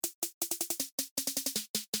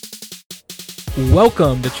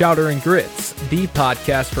Welcome to Chowder and Grits, the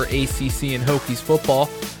podcast for ACC and Hokies football.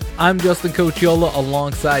 I'm Justin Cochiola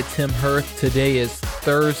alongside Tim Hirth. Today is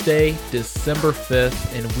Thursday, December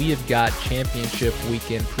 5th, and we have got championship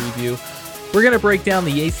weekend preview. We're going to break down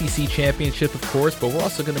the ACC championship, of course, but we're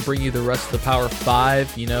also going to bring you the rest of the Power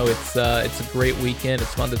 5. You know, it's a great weekend.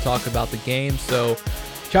 It's fun to talk about the game, so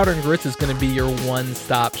Chowder and Grits is going to be your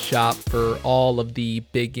one-stop shop for all of the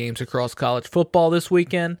big games across college football this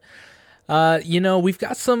weekend. We've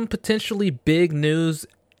got some potentially big news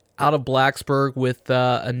out of Blacksburg with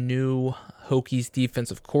a new Hokies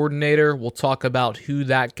defensive coordinator. We'll talk about who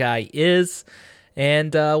that guy is,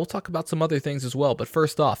 and we'll talk about some other things as well. But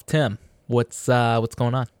first off, Tim, what's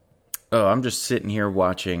going on? Oh, I'm just sitting here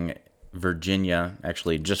watching Virginia,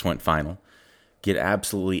 actually just went final, get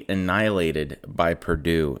absolutely annihilated by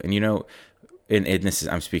Purdue. And and this is,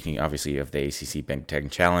 I'm speaking obviously of the ACC Big Ten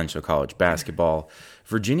Challenge, so college basketball.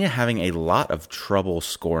 Virginia having a lot of trouble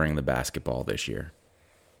scoring the basketball this year.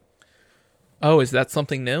 Oh, is that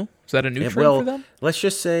something new? Is that a new trend for them? Let's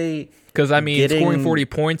just say, because scoring 40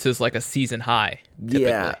 points is like a season high. Typically.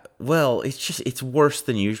 Yeah, well, it's worse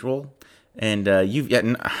than usual, and I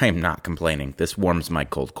am not complaining. This warms my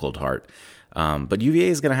cold heart. But UVA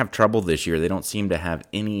is going to have trouble this year. They don't seem to have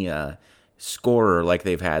any scorer like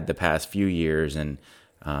they've had the past few years, and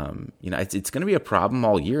it's going to be a problem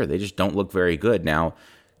all year. They just don't look very good. Now,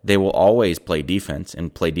 they will always play defense,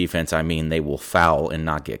 and play defense, I mean they will foul and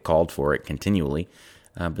not get called for it continually,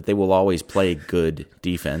 but they will always play good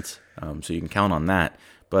defense, so you can count on that.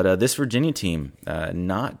 But this Virginia team,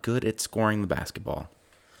 not good at scoring the basketball.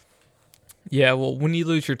 Yeah, well, when you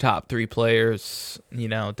lose your top three players,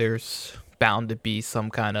 there's bound to be some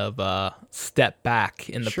kind of step back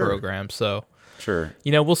in the program. So, sure,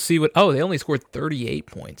 we'll see what. Oh, they only scored 38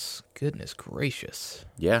 points. Goodness gracious.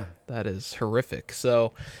 Yeah, that is horrific.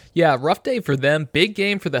 So, yeah, rough day for them. Big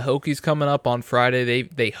game for the Hokies coming up on Friday.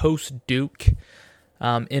 They host Duke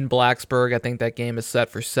in Blacksburg. I think that game is set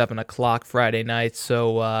for 7:00 Friday night.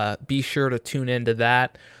 So be sure to tune into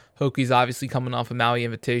that. Hokies obviously coming off a Maui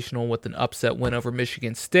Invitational with an upset win over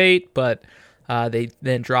Michigan State, but they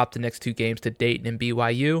then dropped the next two games to Dayton and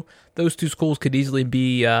BYU. Those two schools could easily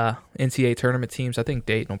be NCAA tournament teams. I think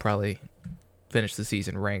Dayton will probably finish the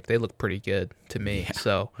season ranked. They look pretty good to me.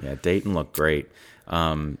 Yeah, Dayton looked great.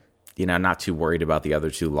 Not too worried about the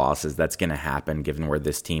other two losses. That's going to happen given where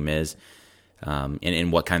this team is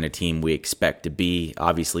and what kind of team we expect to be.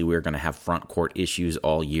 Obviously, we're going to have front court issues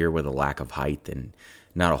all year with a lack of height and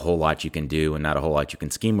not a whole lot you can do and not a whole lot you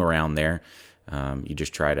can scheme around there. You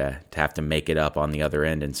just try to have to make it up on the other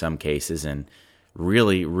end in some cases, and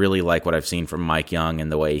really, really like what I've seen from Mike Young and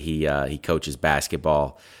the way he coaches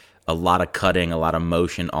basketball. A lot of cutting, a lot of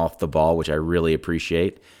motion off the ball, which I really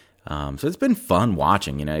appreciate. So it's been fun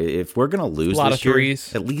watching. If we're going to lose this year,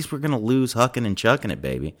 at least we're going to lose hucking and chucking it,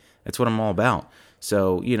 baby. That's what I'm all about.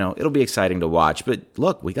 So, it'll be exciting to watch. But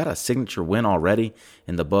look, we got a signature win already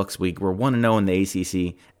in the books. We're 1-0 in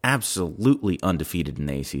the ACC, absolutely undefeated in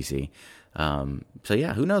the ACC. So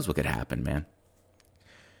yeah, who knows what could happen, man?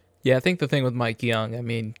 Yeah, I think the thing with Mike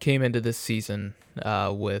Young, came into this season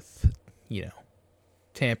with,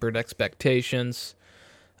 tampered expectations,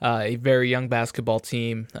 a very young basketball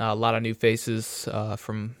team, a lot of new faces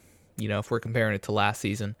from, if we're comparing it to last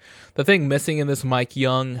season. The thing missing in this Mike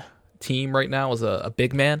Young team right now is a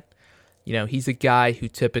big man. He's a guy who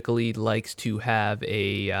typically likes to have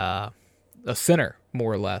a center,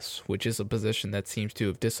 more or less, which is a position that seems to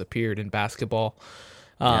have disappeared in basketball,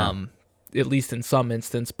 at least in some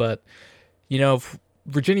instance. But, if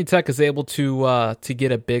Virginia Tech is able to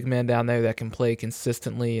get a big man down there that can play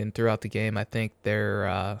consistently and throughout the game, I think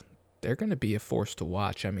they're going to be a force to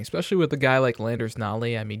watch. Especially with a guy like Landers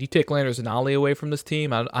Nolley. You take Landers Nolley away from this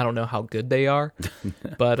team, I don't know how good they are.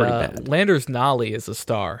 But Landers Nolley is a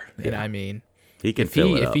star. Yeah. And he can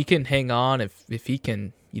fill it up. If he can hang on, if he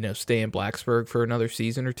can stay in Blacksburg for another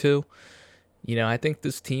season or two, I think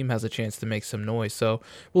this team has a chance to make some noise. So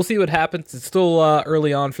we'll see what happens. It's still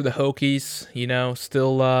early on for the Hokies.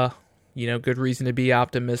 Still good reason to be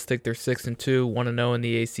optimistic. They're 6-2, 1-0 in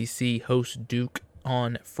the ACC. Host Duke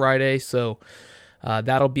on Friday, so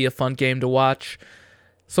that'll be a fun game to watch.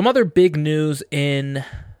 Some other big news in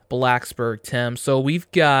Blacksburg, Tim. So we've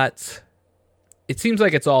got. It seems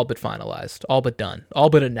like it's all but finalized, all but done, all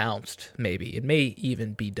but announced, maybe. It may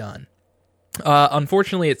even be done.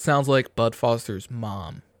 Unfortunately, it sounds like Bud Foster's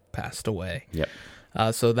mom passed away. Yep.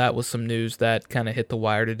 So that was some news that kind of hit the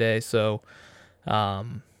wire today. So,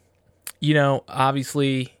 obviously,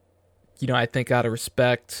 I think out of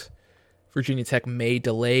respect, Virginia Tech may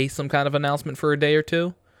delay some kind of announcement for a day or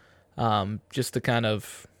two, just to kind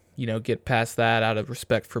of get past that out of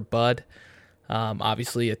respect for Bud.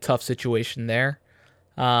 Obviously, a tough situation there.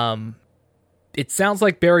 It sounds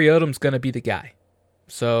like Barry Odom's going to be the guy.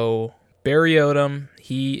 So Barry Odom,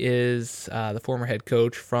 he is the former head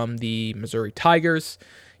coach from the Missouri Tigers.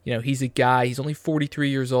 He's a guy. He's only 43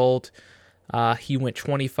 years old. He went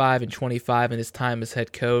 25-25 in his time as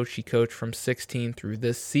head coach. He coached from 16 through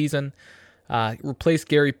this season. Replaced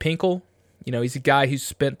Gary Pinkel. He's a guy who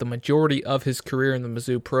spent the majority of his career in the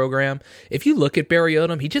Mizzou program. If you look at Barry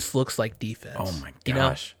Odom, he just looks like defense. Oh my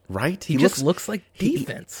gosh. Right? He just looks like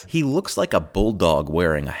defense. He looks like a bulldog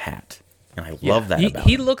wearing a hat. And I love that about him.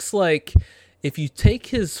 He looks like, if you take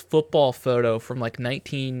his football photo from like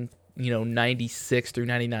 1996 through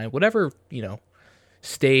 99, whatever,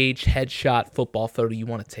 stage headshot football photo you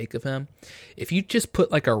want to take of him, if you just put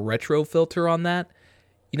like a retro filter on that,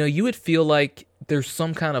 you would feel like there's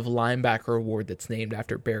some kind of linebacker award that's named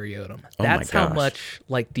after Barry Odom. That's how much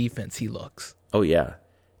like defense he looks. Oh, yeah.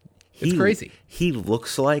 It's crazy. He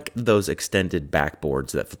looks like those extended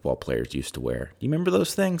backboards that football players used to wear. Do you remember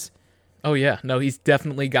those things? Oh, yeah. No, he's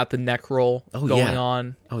definitely got the neck roll going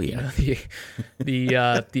on. Oh, yeah.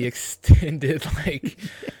 The extended,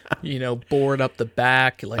 board up the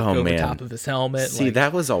back, over top of his helmet. See,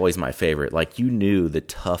 that was always my favorite. You knew the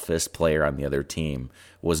toughest player on the other team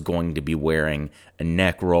was going to be wearing a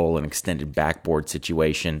neck roll, an extended backboard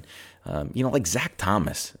situation. Like Zach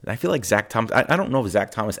Thomas. I feel like Zach Thomas, I don't know if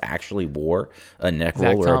Zach Thomas actually wore a neck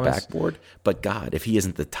roll or a backboard, but God, if he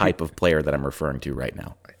isn't the type of player that I'm referring to right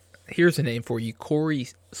now. Here's a name for you, Corey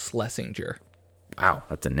Schlesinger. Wow,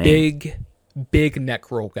 that's a name. Big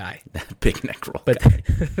neck roll guy. Big neck roll guy.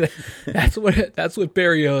 that's what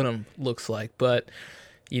Barry Odom looks like. But,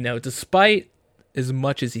 despite as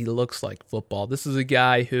much as he looks like football, this is a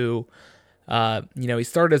guy who, he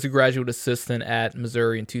started as a graduate assistant at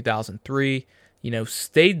Missouri in 2003,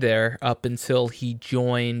 stayed there up until he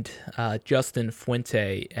joined Justin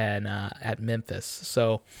Fuente at Memphis.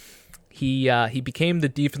 So he became the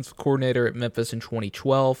defensive coordinator at Memphis in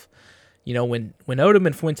 2012. When Odom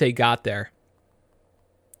and Fuente got there,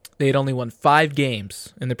 they had only won 5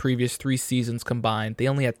 games in the previous 3 seasons combined. They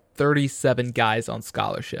only had 37 guys on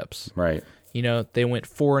scholarships. Right. They went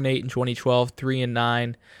 4-8 in 2012,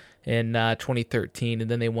 3-9 in 2013,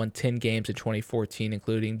 and then they won 10 games in 2014,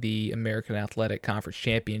 including the American Athletic Conference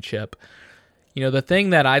Championship. The thing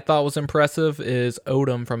that I thought was impressive is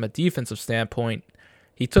Odom from a defensive standpoint.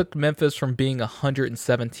 He took Memphis from being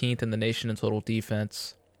 117th in the nation in total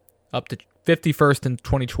defense up to 51st in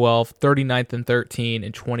 2012, 39th in 13,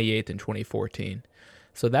 and 28th in 2014.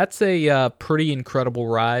 So that's a pretty incredible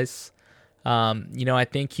rise. I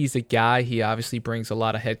think he's a guy, he obviously brings a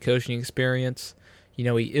lot of head coaching experience. He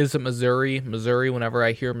is at Missouri. Whenever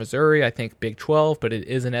I hear Missouri, I think Big 12, but it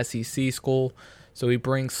is an SEC school. So he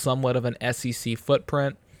brings somewhat of an SEC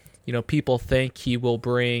footprint. People think he will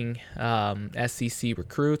bring SEC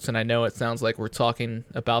recruits, and I know it sounds like we're talking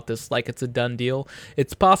about this like it's a done deal.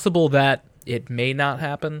 It's possible that it may not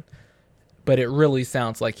happen, but it really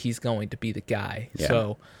sounds like he's going to be the guy. Yeah.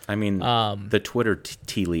 So, the Twitter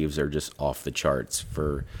tea leaves are just off the charts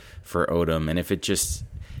for Odom, and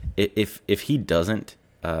if he doesn't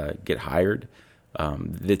get hired,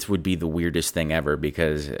 this would be the weirdest thing ever,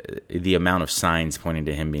 because the amount of signs pointing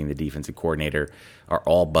to him being the defensive coordinator are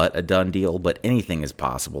all but a done deal. But anything is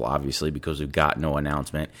possible, obviously, because we've got no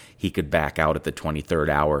announcement. He could back out at the 23rd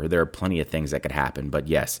hour. There are plenty of things that could happen. But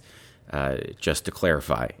yes, just to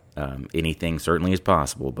clarify, anything certainly is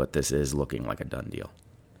possible, but this is looking like a done deal.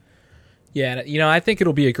 Yeah, I think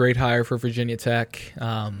it'll be a great hire for Virginia Tech.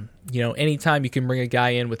 Anytime you can bring a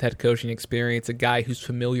guy in with head coaching experience, a guy who's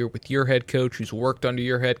familiar with your head coach, who's worked under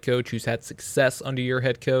your head coach, who's had success under your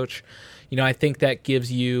head coach, I think that gives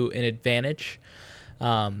you an advantage.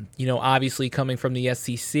 Obviously coming from the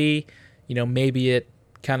SEC, maybe it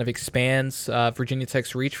kind of expands Virginia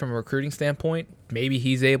Tech's reach from a recruiting standpoint. Maybe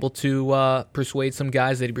he's able to persuade some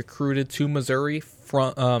guys that he recruited to Missouri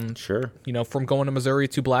from from going to Missouri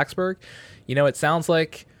to Blacksburg. It sounds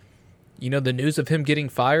like the news of him getting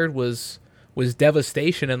fired was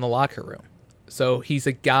devastation in the locker room. So he's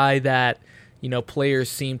a guy that players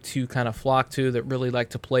seem to kind of flock to, that really like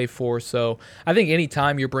to play for. So I think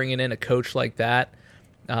anytime you're bringing in a coach like that,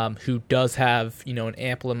 who does have an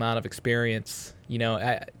ample amount of experience,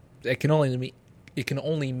 it can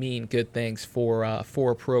only mean good things for a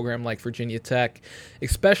program like Virginia Tech,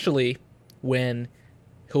 especially when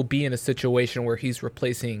he'll be in a situation where he's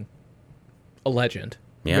replacing a legend,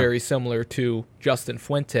 very similar to Justin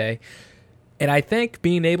Fuente. And I think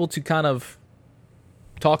being able to kind of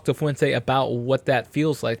talk to Fuente about what that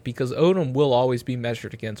feels like, because Odom will always be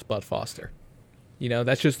measured against Bud Foster.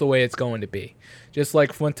 That's just the way it's going to be. Just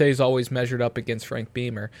like Fuente's always measured up against Frank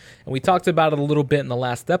Beamer. And we talked about it a little bit in the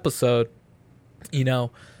last episode.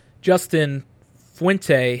 Justin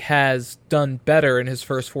Fuente has done better in his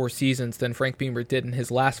first 4 seasons than Frank Beamer did in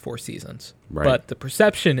his last 4 seasons. Right. But the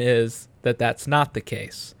perception is that that's not the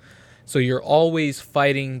case. So you're always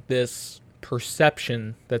fighting this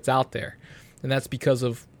perception that's out there. And that's because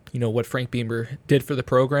of, what Frank Beamer did for the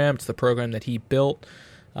program. It's the program that he built.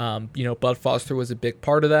 Bud Foster was a big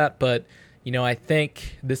part of that. But, I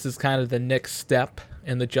think this is kind of the next step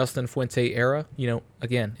in the Justin Fuente era.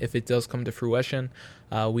 Again, if it does come to fruition,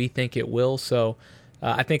 we think it will. So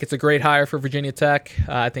I think it's a great hire for Virginia Tech.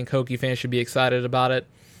 I think Hokie fans should be excited about it.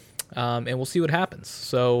 And we'll see what happens.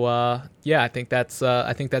 So I think that's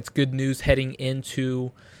good news heading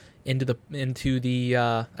into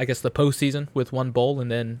the I guess the postseason with one bowl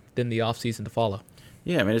and then the offseason to follow.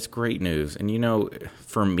 Yeah, it's great news. And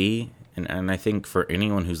for me, and I think for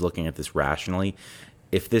anyone who's looking at this rationally,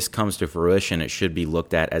 if this comes to fruition, it should be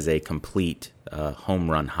looked at as a complete home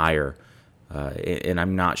run hire. And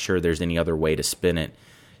I'm not sure there's any other way to spin it.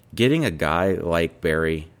 Getting a guy like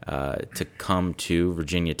Barry to come to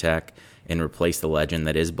Virginia Tech and replace the legend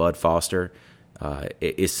that is Bud Foster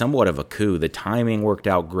is somewhat of a coup. The timing worked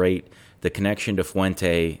out great. The connection to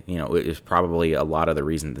Fuente, is probably a lot of the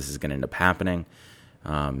reason this is going to end up happening.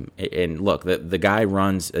 And look, the guy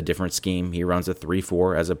runs a different scheme. He runs a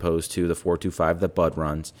 3-4 as opposed to the 4-2-5 that Bud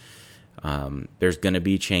runs. There's going to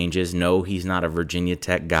be changes. No, he's not a Virginia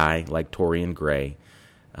Tech guy like Torian Gray.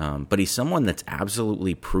 But he's someone that's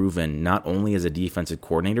absolutely proven not only as a defensive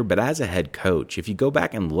coordinator, but as a head coach. If you go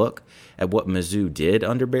back and look at what Mizzou did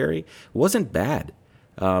under Barry, it wasn't bad.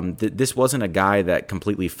 This wasn't a guy that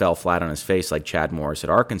completely fell flat on his face like Chad Morris at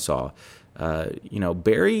Arkansas.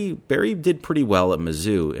 Barry did pretty well at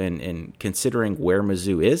Mizzou, and considering where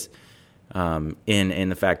Mizzou is, in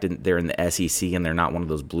the fact that they're in the SEC and they're not one of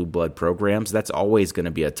those blue blood programs, that's always going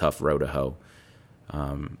to be a tough row to hoe.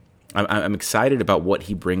 I'm excited about what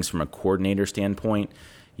he brings from a coordinator standpoint.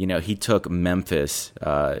 He took Memphis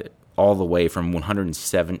all the way from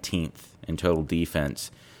 117th in total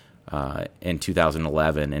defense in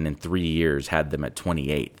 2011, and in 3 years had them at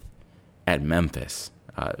 28th at Memphis.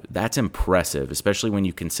 That's impressive, especially when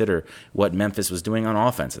you consider what Memphis was doing on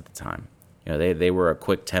offense at the time. They were a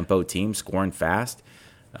quick tempo team, scoring fast,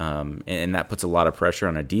 and that puts a lot of pressure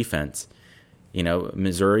on a defense.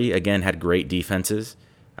 Missouri, again, had great defenses.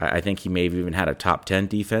 I think he may have even had a top 10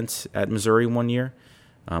 defense at Missouri one year,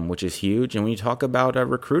 which is huge. And when you talk about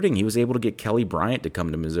recruiting, he was able to get Kelly Bryant to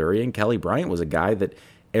come to Missouri, and Kelly Bryant was a guy that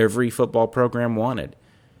every football program wanted.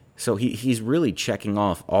 So he's really checking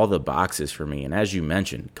off all the boxes for me. And as you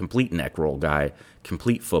mentioned, complete neck roll guy,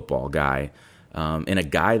 complete football guy, and a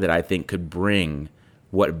guy that I think could bring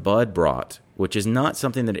what Bud brought, which is not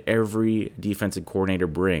something that every defensive coordinator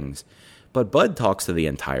brings. But Bud talks to the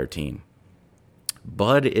entire team.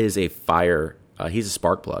 Bud is a fire. He's a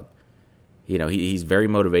spark plug. He's very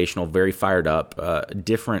motivational, very fired up,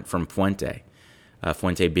 different from Fuente.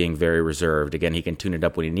 Fuente being very reserved. Again, he can tune it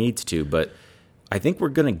up when he needs to, but I think we're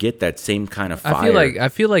going to get that same kind of fire. I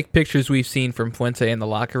feel like pictures we've seen from Fuente in the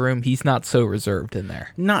locker room, he's not so reserved in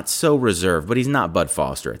there. Not so reserved, but he's not Bud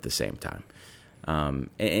Foster at the same time.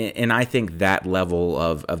 And I think that level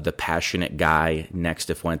of the passionate guy next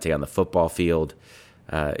to Fuente on the football field,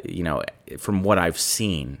 from what I've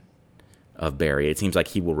seen of Barry, it seems like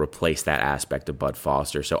he will replace that aspect of Bud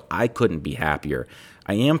Foster. So I couldn't be happier.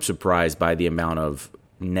 I am surprised by the amount of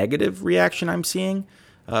negative reaction I'm seeing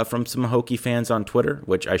from some Hokie fans on Twitter,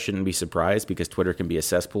 which I shouldn't be surprised because Twitter can be a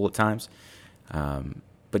cesspool at times.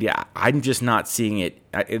 But yeah, I'm just not seeing it.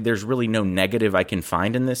 There's really no negative I can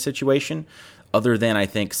find in this situation, other than I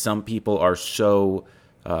think some people are so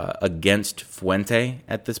against Fuente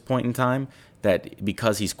at this point in time that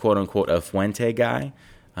because he's quote-unquote a Fuente guy,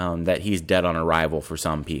 that he's dead on arrival for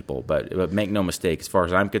some people. But make no mistake, as far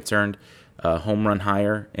as I'm concerned, home run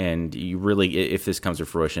hire, and you really, if this comes to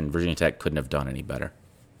fruition, Virginia Tech couldn't have done any better.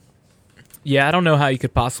 Yeah, I don't know how you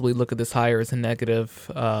could possibly look at this hire as a negative,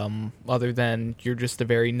 other than you're just a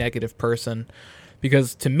very negative person.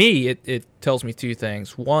 Because to me, it tells me two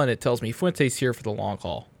things. One, it tells me Fuente's here for the long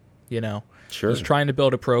haul. Sure. He's trying to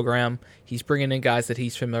build a program. He's bringing in guys that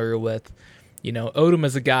he's familiar with. Odom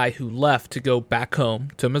is a guy who left to go back home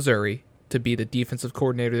to Missouri to be the defensive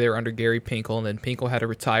coordinator there under Gary Pinkel, and then Pinkel had to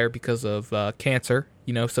retire because of cancer.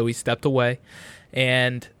 So he stepped away,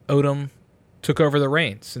 and Odom took over the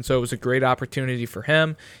reins, and so it was a great opportunity for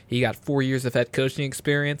him. He got 4 years of head coaching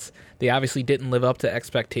experience. They obviously didn't live up to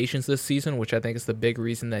expectations this season, which I think is the big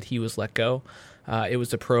reason that he was let go. It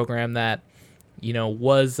was a program that,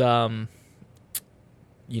 was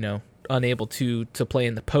unable to play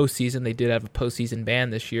in the postseason. They did have a postseason ban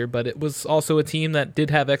this year, but it was also a team that did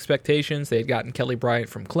have expectations. They had gotten Kelly Bryant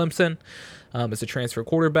from Clemson as a transfer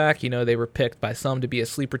quarterback. They were picked by some to be a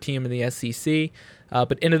sleeper team in the SEC,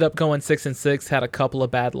 but ended up going 6-6, had a couple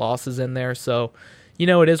of bad losses in there. So,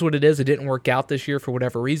 it is what it is. It didn't work out this year for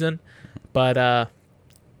whatever reason, but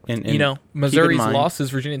Missouri's loss is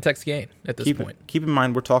Virginia Tech's gain at this point. Keep in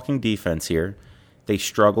mind, we're talking defense here. They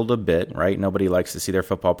struggled a bit, right? Nobody likes to see their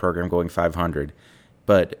football program going 500.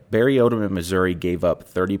 But Barry Odom at Missouri gave up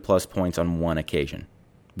 30-plus points on one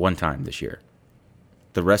time this year.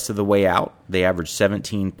 The rest of the way out, they averaged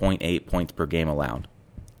 17.8 points per game allowed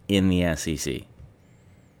in the SEC.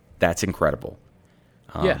 That's incredible.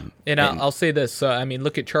 And I'll say this.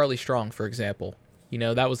 Look at Charlie Strong, for example.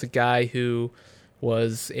 That was a guy who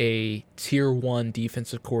was a Tier 1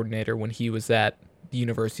 defensive coordinator when he was at the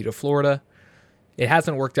University of Florida. It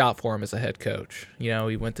hasn't worked out for him as a head coach. He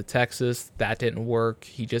went to Texas. That didn't work.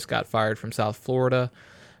 He just got fired from South Florida.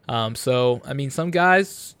 Some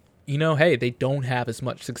guys, hey, they don't have as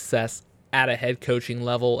much success at a head coaching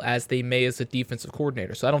level as they may as a defensive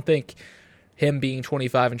coordinator. So I don't think him being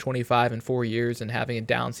 25-25 in 4 years and having a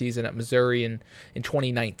down season at Missouri in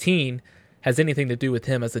 2019 has anything to do with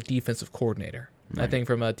him as a defensive coordinator. Right. I think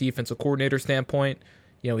from a defensive coordinator standpoint,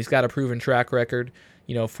 he's got a proven track record.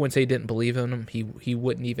 If Fuente didn't believe in him, he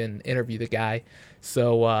wouldn't even interview the guy.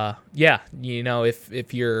 So,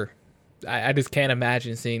 if you're, I just can't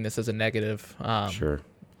imagine seeing this as a negative. Sure.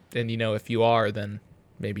 And, if you are, then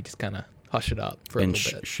maybe just kind of hush it up for a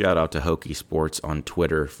little bit. Shout out to Hokie Sports on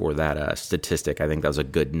Twitter for that statistic. I think that was a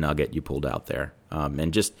good nugget you pulled out there.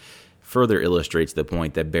 And just further illustrates the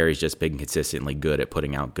point that Barry's just been consistently good at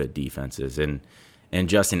putting out good defenses. And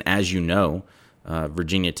Justin, as you know,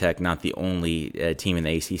 Virginia Tech, not the only team in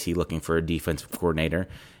the ACC looking for a defensive coordinator.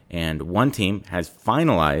 And one team has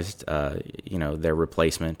finalized, their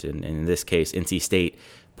replacement. And in this case, NC State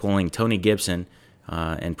pulling Tony Gibson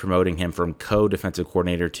and promoting him from co-defensive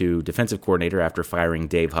coordinator to defensive coordinator after firing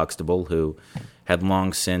Dave Huxtable, who had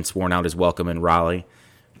long since worn out his welcome in Raleigh.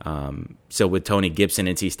 So with Tony Gibson,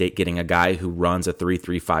 NC State getting a guy who runs a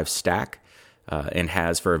 3-3-5 stack and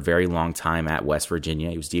has for a very long time at West Virginia.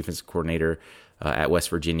 He was defensive coordinator at West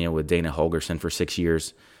Virginia with Dana Holgorsen for 6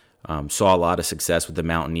 years. Saw a lot of success with the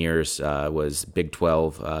Mountaineers, was Big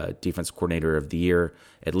 12 defensive coordinator of the year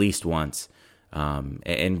at least once.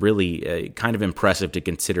 And really kind of impressive to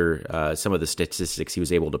consider some of the statistics he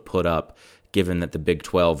was able to put up, given that the Big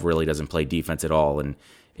 12 really doesn't play defense at all and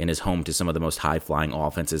is home to some of the most high-flying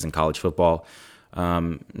offenses in college football.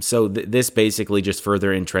 So this basically just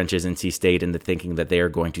further entrenches NC State in the thinking that they are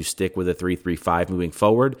going to stick with a 3-3-5 moving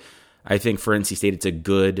forward. I think for NC State, it's a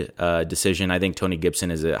good decision. I think Tony Gibson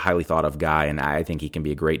is a highly thought-of guy, and I think he can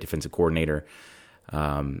be a great defensive coordinator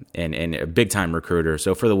and a big-time recruiter.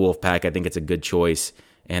 So for the Wolfpack, I think it's a good choice,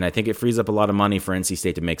 and I think it frees up a lot of money for NC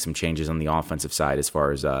State to make some changes on the offensive side as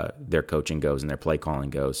far as their coaching goes and their play calling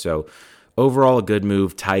goes. So overall, a good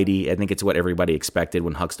move, tidy. I think it's what everybody expected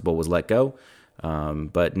when Huxtable was let go,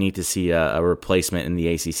 but neat to see a replacement in the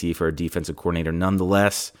ACC for a defensive coordinator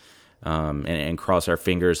nonetheless. And cross our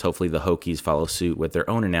fingers. Hopefully the Hokies follow suit with their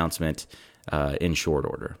own announcement in short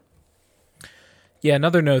order. Yeah,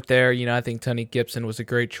 another note there, I think Tony Gibson was a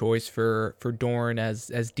great choice for Doeren as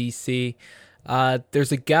DC.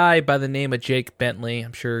 There's a guy by the name of Jake Bentley.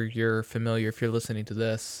 I'm sure you're familiar if you're listening to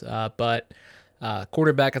this. But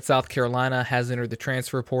quarterback at South Carolina has entered the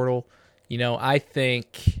transfer portal. I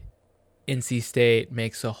think NC State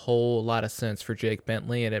makes a whole lot of sense for Jake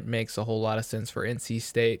Bentley, and it makes a whole lot of sense for NC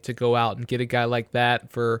State to go out and get a guy like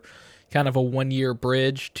that for kind of a one-year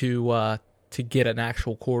bridge to get an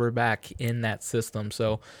actual quarterback in that system.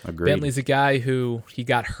 So Agreed. Bentley's a guy who he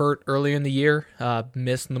got hurt earlier in the year,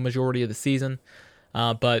 missed the majority of the season,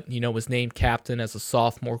 but was named captain as a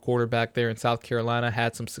sophomore quarterback there in South Carolina,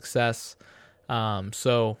 had some success.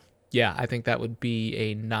 Yeah, I think that would be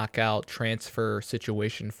a knockout transfer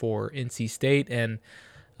situation for NC State and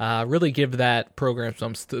really give that program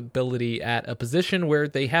some stability at a position where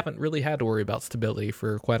they haven't really had to worry about stability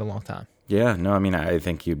for quite a long time. Yeah, no, I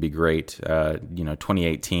think you'd be great.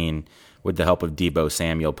 2018, with the help of Deebo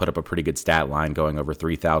Samuel, put up a pretty good stat line going over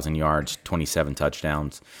 3,000 yards, 27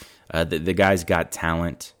 touchdowns. The guy's got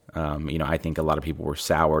talent. I think a lot of people were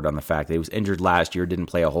soured on the fact that he was injured last year, didn't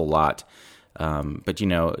play a whole lot. But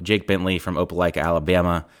Jake Bentley from Opelika,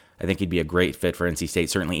 Alabama, I think he'd be a great fit for NC State,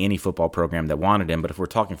 certainly any football program that wanted him. But if we're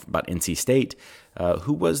talking about NC State,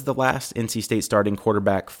 who was the last NC State starting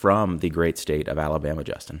quarterback from the great state of Alabama,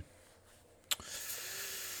 Justin?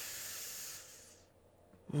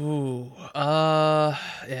 Ooh,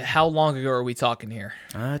 how long ago are we talking here?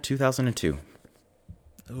 2002.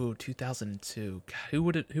 Ooh, 2002. God, who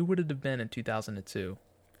would it have been in 2002?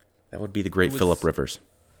 That would be the great Phillip Rivers.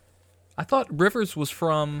 I thought Rivers was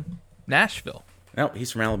from Nashville. No,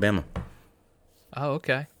 he's from Alabama. Oh,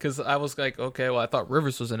 okay. Because I was like, okay, well, I thought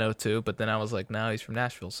Rivers was in 02, but then I was like, no, he's from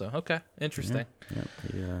Nashville. So, okay, interesting.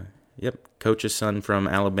 Yep. Coach's son from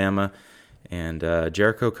Alabama, and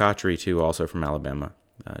Jericho Cotchery, too, also from Alabama.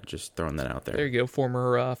 Just throwing that out there. There you go,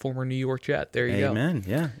 former New York Jet. There you go. Amen.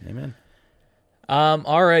 Yeah, amen.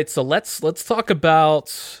 All right, so let's talk about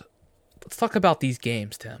these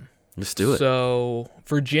games, Tim. Let's do it. So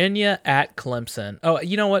Virginia at Clemson. Oh,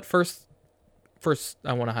 you know what? First,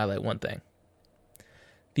 I want to highlight one thing.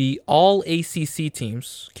 The all ACC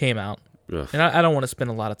teams came out, and I don't want to spend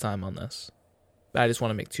a lot of time on this. I just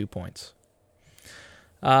want to make 2 points.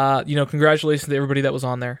 Congratulations to everybody that was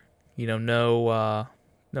on there. No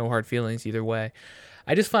hard feelings either way.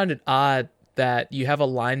 I just find it odd that you have a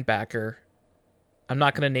linebacker. I'm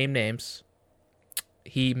not going to name names.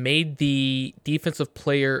 He made the Defensive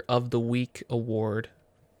Player of the Week award.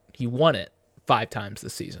 He won it 5 times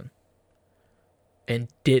this season and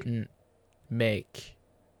didn't make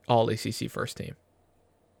all ACC first team.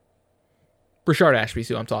 Brashard Ashby's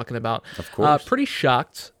who I'm talking about. Of course. Pretty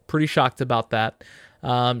shocked about that.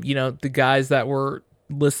 The guys that were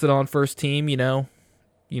listed on first team, who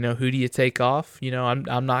do you take off?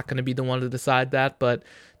 I'm not going to be the one to decide that, but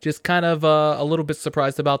just kind of a little bit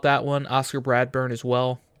surprised about that one. Oscar Bradburn as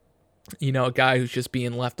well. A guy who's just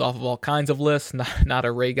being left off of all kinds of lists, not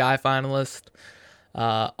a Ray Guy finalist.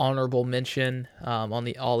 Honorable mention on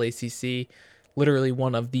the All ACC. Literally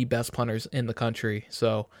one of the best punters in the country.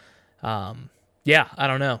 So, I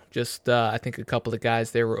don't know. Just I think a couple of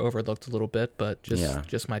guys there were overlooked a little bit, but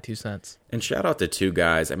just my 2 cents. And shout out to 2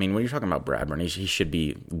 guys. I mean, when you're talking about Bradburn, he should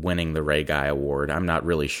be winning the Ray Guy Award. I'm not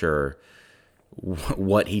really sure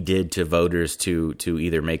what he did to voters to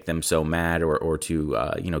either make them so mad or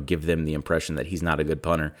to give them the impression that he's not a good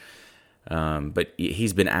punter. But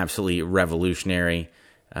he's been absolutely revolutionary.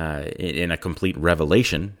 In a complete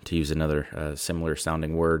revelation, to use another similar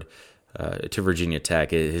sounding word, to Virginia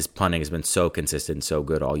Tech. His punting has been so consistent and so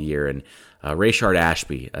good all year. And Rayshard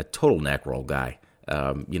Ashby, a total neck roll guy,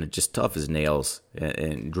 just tough as nails.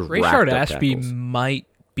 And Rayshard Ashby might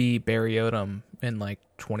be Barry Odom in like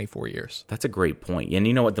 24 years. That's a great point. And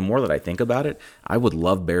you know what? The more that I think about it, I would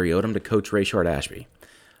love Barry Odom to coach Rayshard Ashby.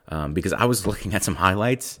 Because I was looking at some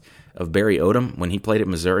highlights of Barry Odom when he played at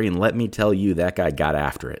Missouri, and let me tell you, that guy got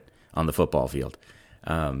after it on the football field.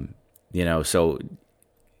 So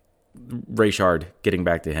Rayshard, getting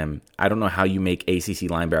back to him, I don't know how you make ACC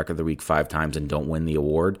Linebacker of the Week 5 times and don't win the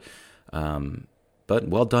award, but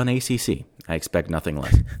well done, ACC. I expect nothing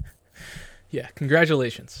less. Yeah,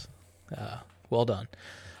 congratulations. Well done.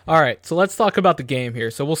 All right, so let's talk about the game here.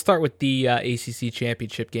 So we'll start with the ACC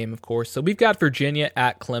championship game, of course. So we've got Virginia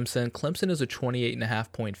at Clemson. Clemson is a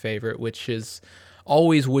 28.5-point favorite, which is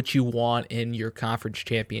always what you want in your conference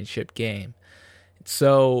championship game.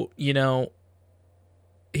 So,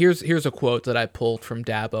 here's a quote that I pulled from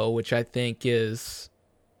Dabo, which I think is,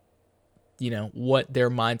 what their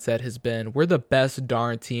mindset has been. We're the best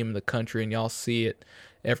darn team in the country, and y'all see it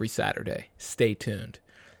every Saturday. Stay tuned.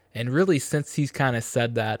 And really, since he's kind of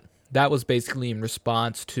said that, that was basically in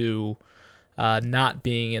response to not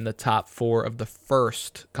being in the top 4 of the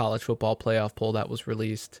first college football playoff poll that was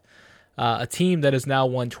released. A team that has now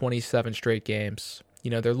won 27 straight games.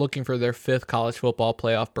 They're looking for their 5th college football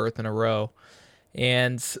playoff berth in a row.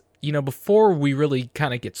 And, before we really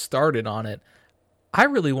kind of get started on it, I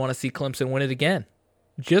really want to see Clemson win it again.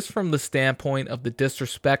 Just from the standpoint of the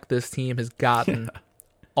disrespect this team has gotten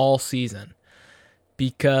all season.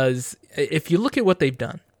 Because if you look at what they've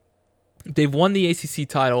done, they've won the ACC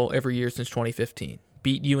title every year since 2015.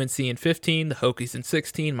 Beat UNC in 15, the Hokies in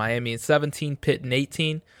 16, Miami in 17, Pitt in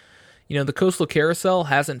 18. The Coastal Carousel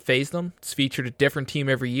hasn't fazed them. It's featured a different team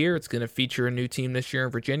every year. It's going to feature a new team this year in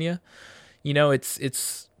Virginia.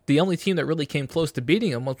 It's the only team that really came close to beating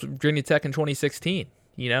them was Virginia Tech in 2016.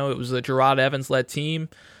 It was a Gerard Evans-led team.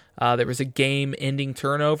 There was a game-ending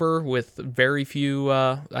turnover with very few.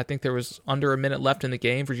 I think there was under a minute left in the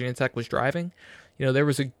game. Virginia Tech was driving. There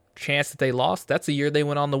was a chance that they lost. That's the year they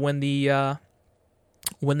went on to win the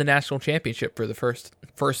national championship for the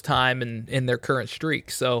first time in their current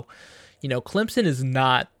streak. So, Clemson is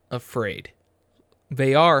not afraid.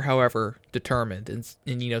 They are, however, determined. And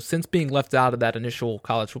since being left out of that initial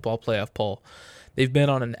college football playoff poll, they've been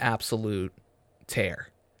on an absolute tear.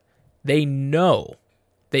 They know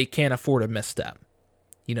they can't afford a misstep.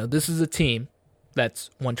 This is a team that's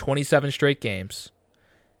won 27 straight games.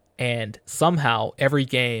 And somehow every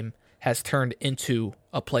game has turned into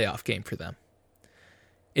a playoff game for them.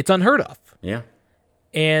 It's unheard of. Yeah.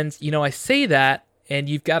 And, I say that, and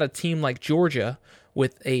you've got a team like Georgia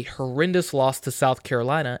with a horrendous loss to South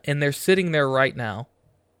Carolina, and they're sitting there right now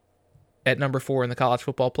at number 4 in the college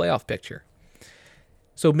football playoff picture.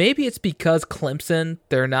 So maybe it's because Clemson,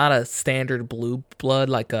 they're not a standard blue blood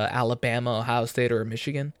like a Alabama, Ohio State, or a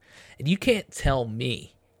Michigan. And you cannot tell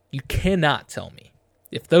me,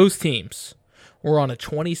 if those teams were on a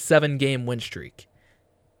 27-game win streak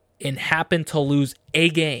and happened to lose a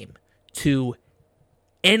game to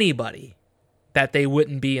anybody, that they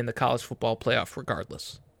wouldn't be in the college football playoff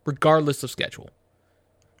regardless of schedule.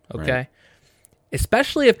 Okay? Right.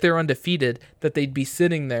 Especially if they're undefeated, that they'd be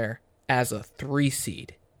sitting there as a 3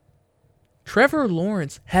 seed. Trevor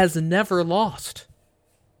Lawrence has never lost.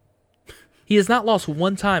 He has not lost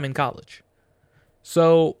one time in college.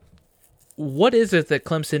 So what is it that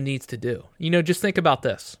Clemson needs to do? Just think about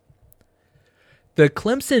this. The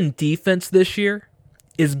Clemson defense this year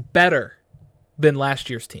is better than last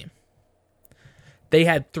year's team. They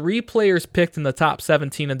had 3 players picked in the top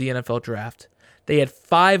 17 of the NFL draft. They had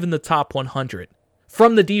 5 in the top 100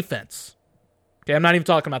 from the defense. Okay, I'm not even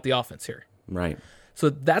talking about the offense here. Right. So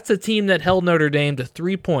that's a team that held Notre Dame to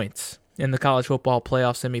 3 points in the college football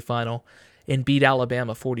playoff semifinal and beat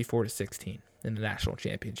Alabama 44-16 in the national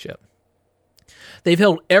championship. They've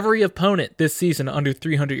held every opponent this season under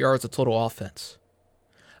 300 yards of total offense.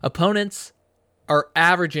 Opponents are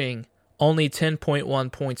averaging only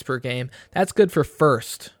 10.1 points per game. That's good for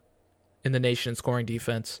first in the nation scoring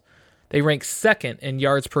defense. They rank second in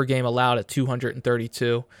yards per game allowed at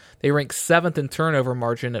 232. They rank 7th in turnover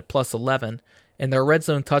margin at plus 11. And their red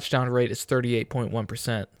zone touchdown rate is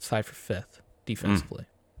 38.1%, tied for 5th defensively.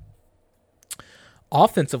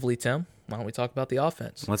 Offensively, Tim, why don't we talk about the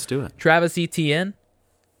offense? Let's do it. Travis Etienne,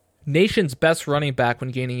 nation's best running back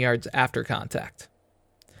when gaining yards after contact.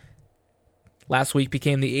 Last week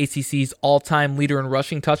became the ACC's all-time leader in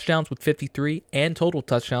rushing touchdowns with 53 and total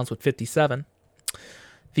touchdowns with 57.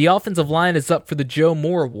 The offensive line is up for the Joe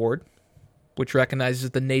Moore Award, which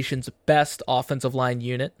recognizes the nation's best offensive line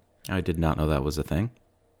unit. I did not know that was a thing.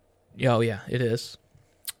 Oh, yeah, it is.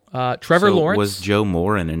 Trevor Lawrence. Was Joe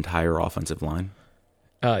Moore an entire offensive line?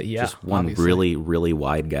 Yeah. Just one obviously. really, really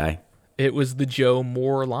wide guy. It was the Joe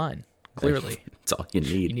Moore line, clearly. That's all you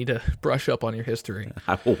need. You need to brush up on your history.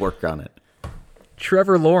 I will work on it.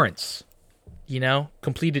 Trevor Lawrence,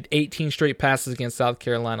 completed 18 straight passes against South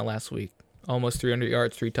Carolina last week. Almost 300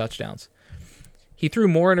 yards, 3 touchdowns. He threw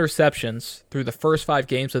more interceptions through the first 5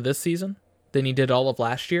 games of this season than he did all of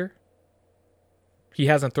last year. He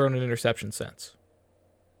hasn't thrown an interception since.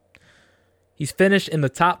 He's finished in the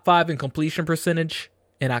top 5 in completion percentage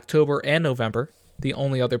in October and November. The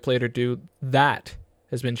only other player to do that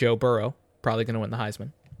has been Joe Burrow, probably going to win the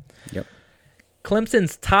Heisman. Yep.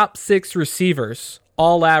 Clemson's top 6 receivers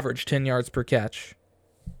all average 10 yards per catch,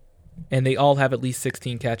 and they all have at least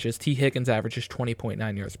 16 catches. T. Higgins averages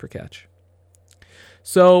 20.9 yards per catch.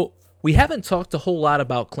 So we haven't talked a whole lot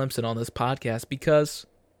about Clemson on this podcast because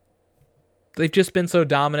they've just been so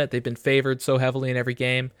dominant. They've been favored so heavily in every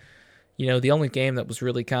game. The only game that was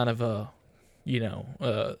really kind of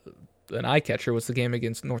an eye catcher was the game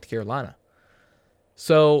against North Carolina.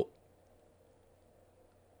 So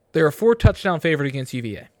they're a 4-touchdown favorite against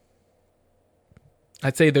UVA.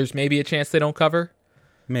 I'd say there's maybe a chance they don't cover.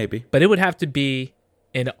 Maybe. But it would have to be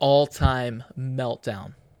an all-time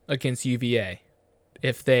meltdown against UVA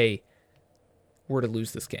if they were to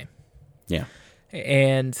lose this game. Yeah.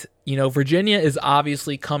 And, Virginia is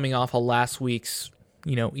obviously coming off of last week's,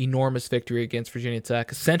 enormous victory against Virginia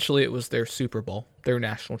Tech. Essentially, it was their Super Bowl, their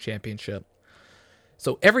national championship.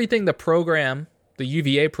 So everything the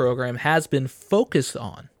UVA program, has been focused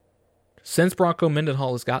on since Bronco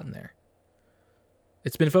Mendenhall has gotten there,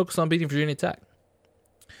 it's been focused on beating Virginia Tech.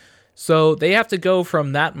 So they have to go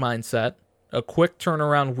from that mindset, a quick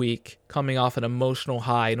turnaround week, coming off an emotional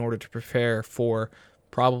high in order to prepare for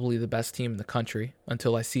probably the best team in the country.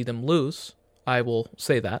 Until I see them lose, I will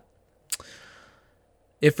say that.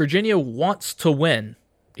 If Virginia wants to win,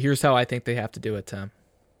 here's how I think they have to do it, Tim.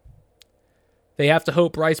 They have to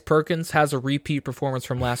hope Bryce Perkins has a repeat performance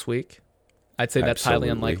from last week. I'd say that's highly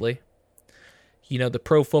unlikely. The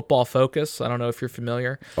Pro Football Focus, I don't know if you're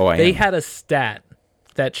familiar. They had a stat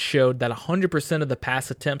that showed that 100% of the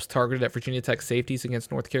pass attempts targeted at Virginia Tech safeties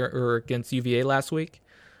against against UVA last week,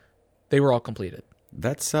 they were all completed.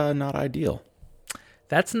 That's not ideal.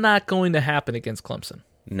 That's not going to happen against Clemson.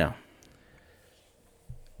 No.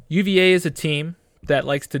 UVA is a team that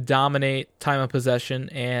likes to dominate time of possession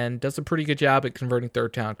and does a pretty good job at converting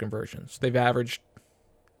third down conversions. They've averaged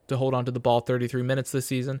to hold on to the ball 33 minutes this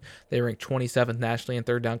season. They rank 27th nationally in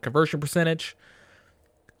third down conversion percentage.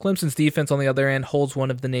 Clemson's defense, on the other hand, holds one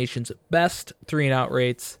of the nation's best 3-and-out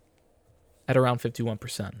rates at around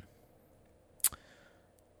 51%.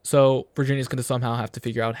 So Virginia's going to somehow have to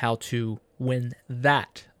figure out how to win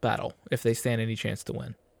that battle if they stand any chance to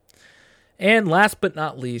win. And last but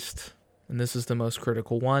not least, and this is the most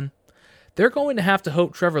critical one, they're going to have to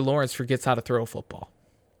hope Trevor Lawrence forgets how to throw a football.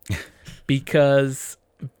 Because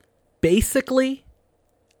basically,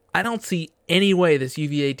 I don't see any way this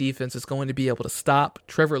UVA defense is going to be able to stop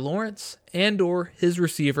Trevor Lawrence and or his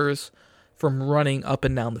receivers from running up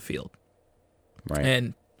and down the field. Right.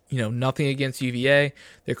 And, nothing against UVA.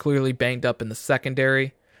 They're clearly banged up in the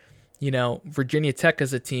secondary. Virginia Tech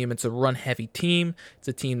as a team, it's a run-heavy team. It's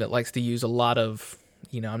a team that likes to use a lot of,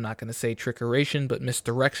 I'm not going to say trickeration, but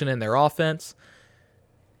misdirection in their offense.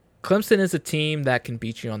 Clemson is a team that can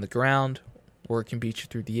beat you on the ground, or it can beat you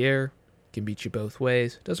through the air, can beat you both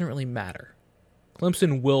ways. It doesn't really matter.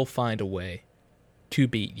 Clemson will find a way to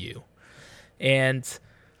beat you. And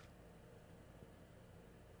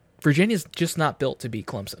Virginia's just not built to beat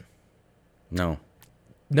Clemson. No.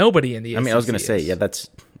 Nobody in the ACC I was going to say,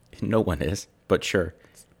 no one is, but sure.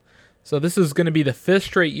 So this is going to be the 5th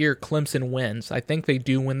straight year Clemson wins. I think they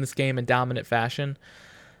do win this game in dominant fashion.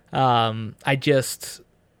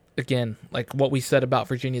 Again, like what we said about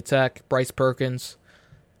Virginia Tech, Bryce Perkins,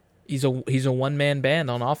 he's a one-man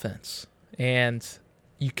band on offense. And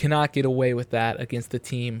you cannot get away with that against a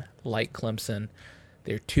team like Clemson.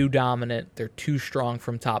 They're too dominant. They're too strong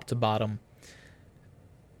from top to bottom.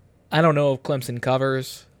 I don't know if Clemson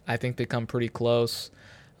covers. I think they come pretty close.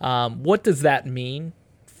 What does that mean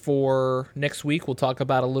for next week? We'll talk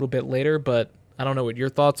about a little bit later, but I don't know what your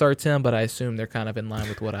thoughts are, Tim, but I assume they're kind of in line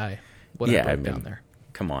with what I broke down there.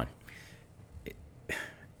 Come on.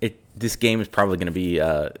 This game is probably going to be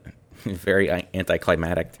very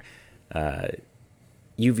anticlimactic.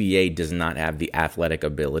 UVA does not have the athletic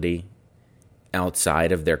ability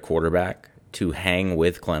outside of their quarterback to hang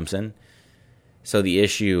with Clemson. So the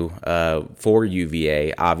issue for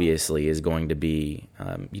UVA, obviously, is going to be,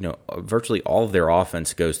 virtually all of their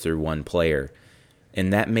offense goes through one player.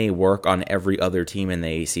 And that may work on every other team in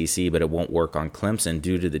the ACC, but it won't work on Clemson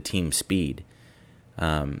due to the team speed.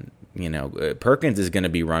 Perkins is going to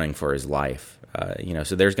be running for his life.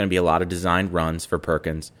 So there's going to be a lot of designed runs for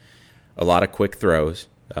Perkins, a lot of quick throws,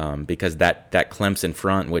 because that Clemson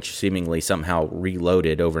front, which seemingly somehow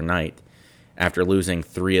reloaded overnight after losing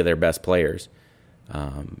 3 of their best players,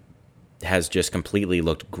 has just completely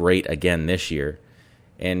looked great again this year.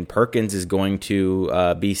 And Perkins is going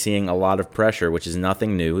to be seeing a lot of pressure, which is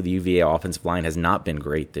nothing new. The UVA offensive line has not been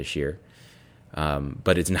great this year.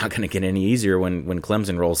 But it's not going to get any easier when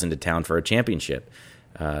Clemson rolls into town for a championship,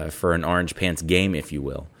 for an orange pants game, if you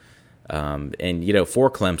will. For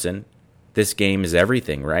Clemson, this game is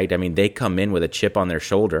everything, right? I mean, they come in with a chip on their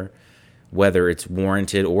shoulder, whether it's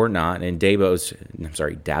warranted or not. And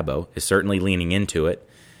Dabo is certainly leaning into it.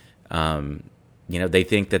 They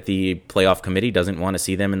think that the playoff committee doesn't want to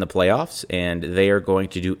see them in the playoffs, and they are going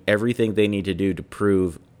to do everything they need to do to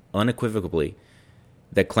prove unequivocally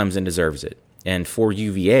that Clemson deserves it. And for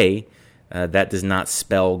UVA, that does not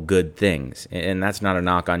spell good things. And that's not a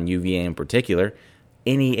knock on UVA in particular.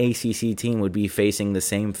 Any ACC team would be facing the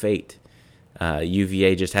same fate.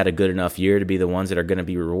 UVA just had a good enough year to be the ones that are going to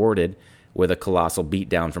be rewarded with a colossal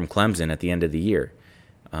beatdown from Clemson at the end of the year.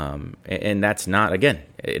 And that's not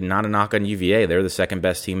a knock on UVA. They're the second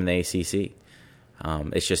best team in the ACC.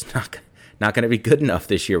 It's just not going to be good enough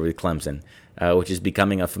this year with Clemson, which is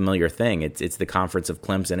becoming a familiar thing. It's the conference of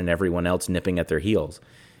Clemson and everyone else nipping at their heels.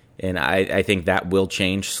 And I think that will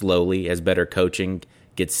change slowly as better coaching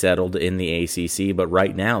gets settled in the ACC. But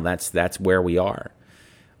right now, that's where we are.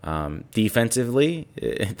 Defensively,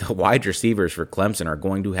 the wide receivers for Clemson are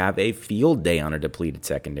going to have a field day on a depleted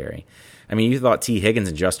secondary. I mean, you thought T. Higgins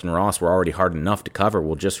and Justin Ross were already hard enough to cover.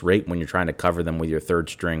 Well, just rate when you're trying to cover them with your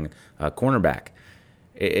third-string cornerback.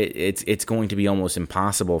 It's going to be almost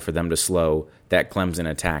impossible for them to slow that Clemson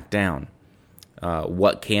attack down.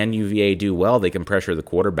 What can UVA do well? They can pressure the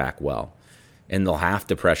quarterback well, and they'll have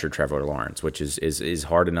to pressure Trevor Lawrence, which is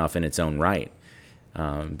hard enough in its own right.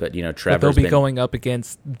 But Trevor's they'll be going up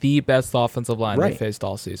against the best offensive line right. they faced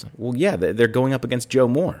all season. Well, yeah, they're going up against Joe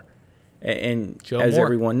Moore, and as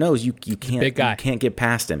everyone knows, you can't get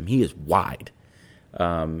past him. He is wide,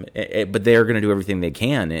 but they're going to do everything they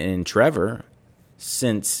can. And Trevor,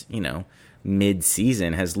 since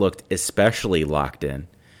mid-season, has looked especially locked in,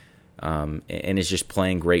 and is just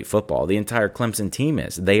playing great football. The entire Clemson team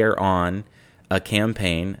is. They are on a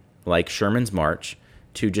campaign like Sherman's March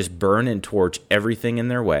to just burn and torch everything in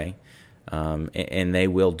their way, and they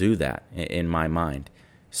will do that in my mind.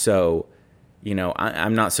 So,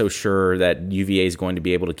 I'm not so sure that UVA is going to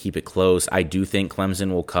be able to keep it close. I do think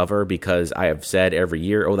Clemson will cover because I have said every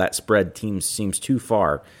year, that spread team seems too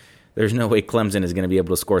far. There's no way Clemson is going to be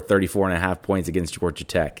able to score 34.5 points against Georgia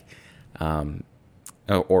Tech,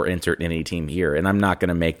 or insert any team here. And I'm not going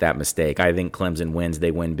to make that mistake. I think Clemson wins,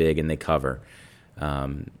 they win big, and they cover.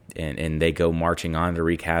 And they go marching on to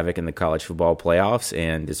wreak havoc in the college football playoffs.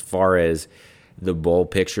 And as far as the bowl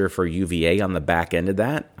picture for UVA on the back end of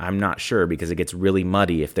that, I'm not sure because it gets really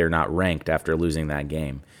muddy if they're not ranked after losing that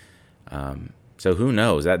game. So who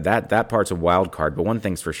knows? That part's a wild card. But one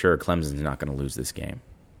thing's for sure, Clemson's not going to lose this game.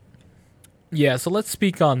 Yeah, so let's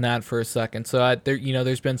speak on that for a second. So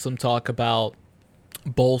there's been some talk about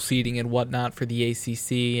bowl seeding and whatnot for the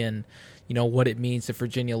ACC, and what it means if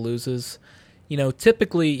Virginia loses.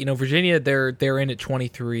 Typically, Virginia, they're in at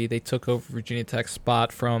 23. They took over Virginia Tech's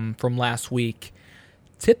spot from last week.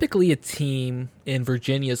 Typically, a team in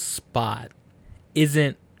Virginia's spot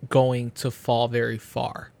isn't going to fall very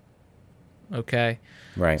far. Okay?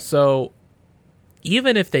 Right. So,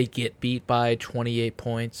 even if they get beat by 28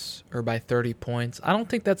 points or by 30 points, I don't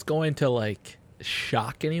think that's going to,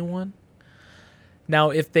 shock anyone.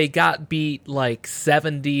 Now, if they got beat,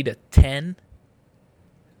 70-10,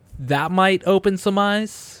 that might open some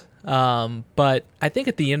eyes, but I think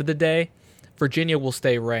at the end of the day, Virginia will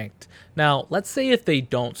stay ranked. Now, let's say if they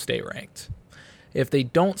don't stay ranked. If they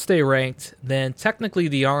don't stay ranked, then technically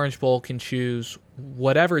the Orange Bowl can choose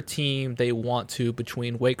whatever team they want to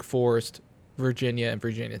between Wake Forest, Virginia, and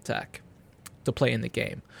Virginia Tech to play in the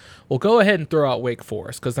game. We'll go ahead and throw out Wake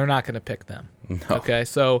Forest because they're not going to pick them. No. Okay,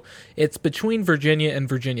 so it's between Virginia and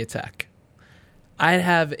Virginia Tech. I'd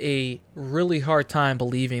have a really hard time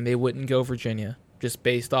believing they wouldn't go Virginia, just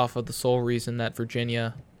based off of the sole reason that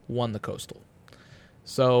Virginia won the Coastal.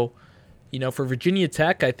 So, for Virginia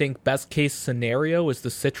Tech, I think best case scenario is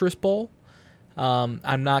the Citrus Bowl.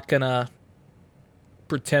 I'm not going to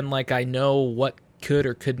pretend like I know what could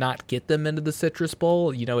or could not get them into the Citrus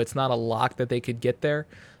Bowl. It's not a lock that they could get there.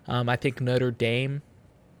 I think Notre Dame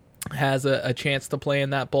has a chance to play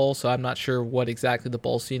in that bowl, so I'm not sure what exactly the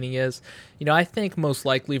bowl seating is. I think most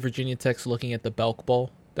likely Virginia Tech's looking at the Belk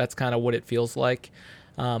Bowl. That's kind of what it feels like.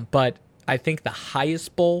 But I think the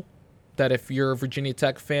highest bowl that if you're a Virginia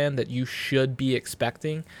Tech fan that you should be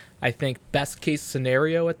expecting, I think best case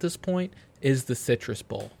scenario at this point is the Citrus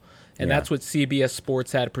Bowl. And that's what CBS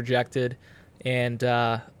Sports had projected. And,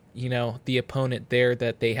 the opponent there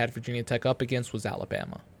that they had Virginia Tech up against was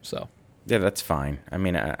Alabama. So... yeah, that's fine. I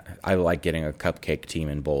mean, I like getting a cupcake team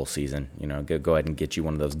in bowl season. Go ahead and get you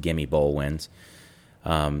one of those gimme bowl wins.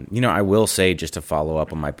 I will say, just to follow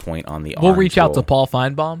up on my point on the we'll reach out Bowl, to Paul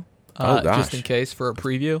Feinbaum just in case for a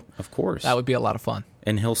preview. Of course. That would be a lot of fun.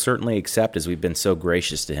 And he'll certainly accept, as we've been so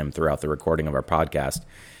gracious to him throughout the recording of our podcast.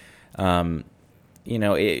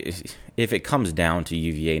 If it comes down to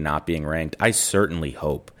UVA not being ranked, I certainly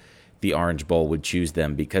hope the Orange Bowl would choose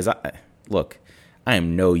them because, I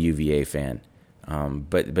am no UVA fan,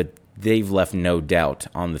 but they've left no doubt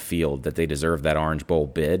on the field that they deserve that Orange Bowl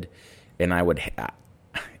bid, and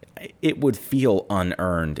it would feel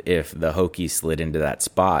unearned if the Hokies slid into that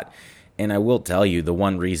spot. And I will tell you, the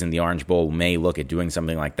one reason the Orange Bowl may look at doing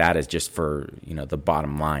something like that is just for the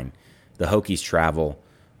bottom line. The Hokies travel,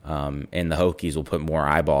 and the Hokies will put more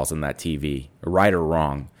eyeballs on that TV, right or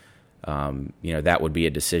wrong. That would be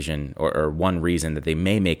a decision or one reason that they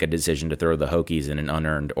may make a decision to throw the Hokies in an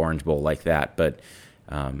unearned Orange Bowl like that. But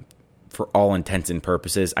for all intents and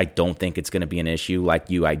purposes, I don't think it's going to be an issue. Like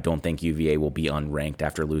you, I don't think UVA will be unranked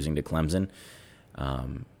after losing to Clemson.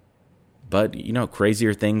 But,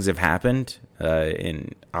 crazier things have happened.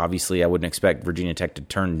 And obviously I wouldn't expect Virginia Tech to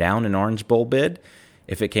turn down an Orange Bowl bid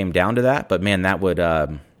if it came down to that. But, man, that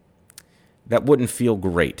wouldn't feel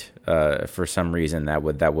great for some reason. That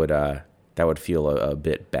would feel a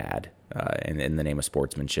bit bad in the name of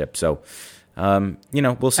sportsmanship. So, we'll see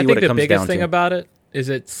what it comes down to. I think the biggest thing about it is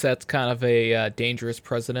it sets kind of a dangerous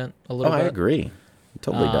precedent a little bit. I agree. It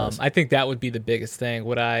totally does. I think that would be the biggest thing.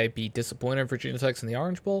 Would I be disappointed in Virginia Tech's in the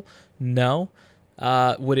Orange Bowl? No.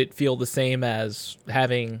 Would it feel the same as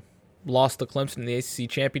having lost to Clemson in the ACC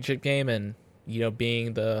championship game and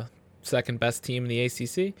being the second best team in the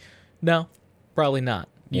ACC? No, probably not.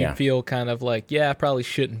 You'd feel kind of like, I probably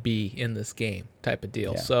shouldn't be in this game type of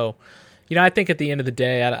deal. Yeah. So, I think at the end of the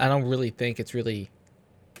day, I don't really think it's really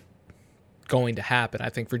going to happen. I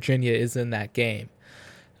think Virginia is in that game.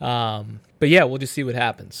 But, we'll just see what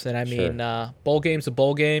happens. And, I mean, bowl game's a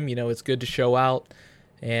bowl game. It's good to show out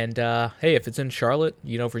And, hey, if it's in Charlotte,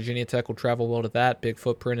 Virginia Tech will travel well to that. Big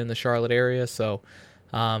footprint in the Charlotte area. So,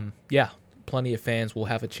 yeah, plenty of fans will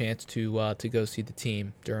have a chance to go see the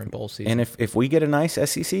team during bowl season. And if we get a nice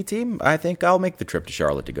SEC team, I think I'll make the trip to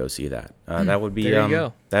Charlotte to go see that. That would be there you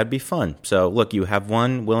go. That'd be fun. So, look, you have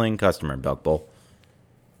one willing customer, Belk Bowl.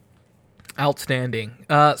 Outstanding.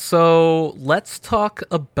 So let's talk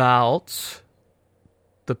about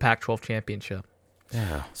the Pac-12 championship.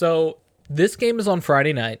 Yeah. So this game is on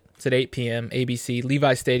Friday night. It's at 8 p.m. ABC,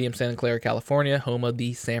 Levi Stadium, Santa Clara, California, home of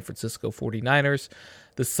the San Francisco 49ers,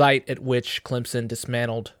 the site at which Clemson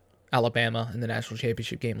dismantled Alabama in the national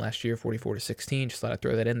championship game last year, 44-16. Just thought I'd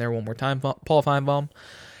throw that in there one more time, Paul Feinbaum.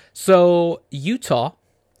 So Utah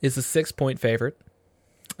is a 6-point favorite,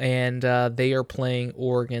 and they are playing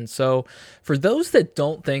Oregon. So for those that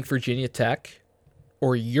don't think Virginia Tech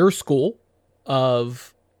or your school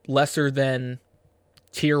of lesser than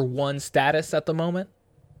tier 1 status at the moment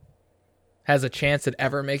has a chance at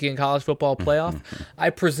ever making a college football playoff, I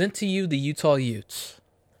present to you the Utah Utes.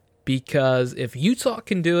 Because if Utah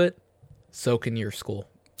can do it, so can your school.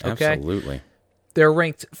 Okay? Absolutely. They're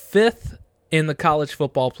ranked 5th in the college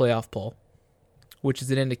football playoff poll, which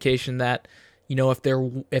is an indication that,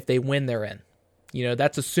 if they win, they're in.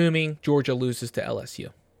 That's assuming Georgia loses to LSU.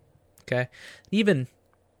 Okay? Even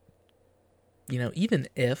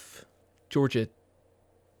if Georgia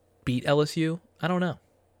beat LSU, I don't know.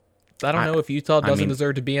 I don't know if Utah doesn't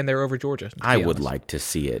deserve to be in there over Georgia. I would like to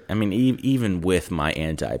see it. I mean, even with my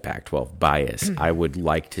anti-Pac-12 bias, I would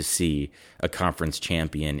like to see a conference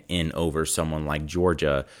champion in over someone like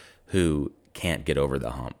Georgia who can't get over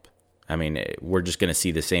the hump. I mean, we're just going to see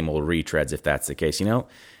the same old retreads if that's the case.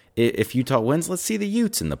 If Utah wins, let's see the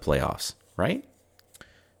Utes in the playoffs, right?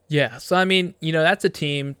 Yeah, so that's a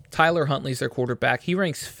team. Tyler Huntley's their quarterback. He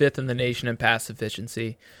ranks 5th in the nation in pass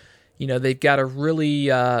efficiency. They've got a really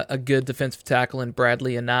a good defensive tackle in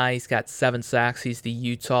Bradley Anai. He's got 7 sacks. He's the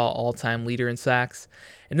Utah all-time leader in sacks.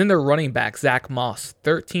 And then their running back, Zach Moss,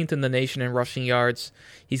 13th in the nation in rushing yards.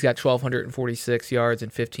 He's got 1,246 yards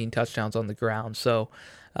and 15 touchdowns on the ground. So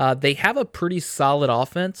they have a pretty solid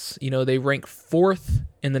offense. They rank 4th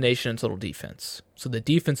in the nation in total defense. So the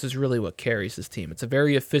defense is really what carries this team. It's a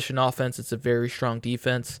very efficient offense. It's a very strong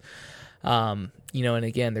defense. And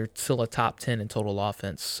again, they're still a top 10 in total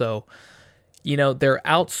offense. So, they're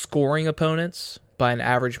outscoring opponents by an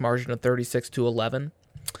average margin of 36-11.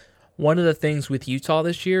 One of the things with Utah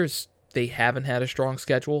this year is they haven't had a strong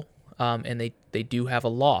schedule, and they do have a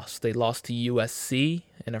loss. They lost to USC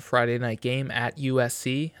in a Friday night game at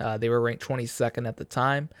USC. They were ranked 22nd at the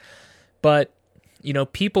time. But,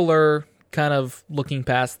 people are kind of looking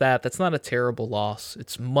past that. That's not a terrible loss.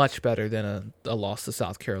 It's much better than a loss to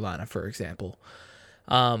South Carolina, for example.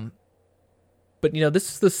 But this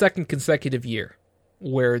is the second consecutive year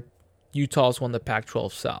where Utah's won the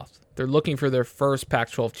Pac-12 South. They're looking for their first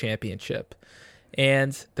Pac-12 championship,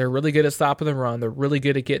 and they're really good at stopping the run. They're really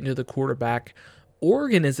good at getting to the quarterback.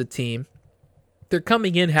 Oregon is a team. They're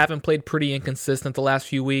coming in, having played pretty inconsistent the last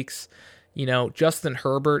few weeks. Justin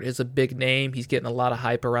Herbert is a big name. He's getting a lot of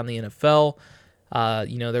hype around the NFL.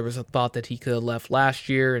 There was a thought that he could have left last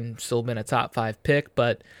year and still been a top 5 pick,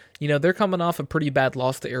 but, they're coming off a pretty bad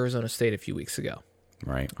loss to Arizona State a few weeks ago.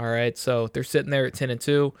 Right. All right. So they're sitting there at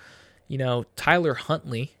 10-2. Tyler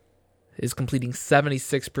Huntley is completing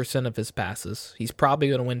 76% of his passes. He's probably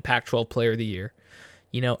going to win Pac-12 Player of the Year.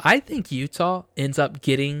 I think Utah ends up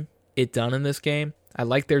getting it done in this game. I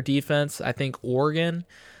like their defense. I think Oregon,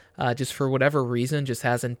 just for whatever reason, just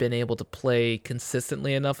hasn't been able to play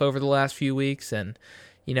consistently enough over the last few weeks. And,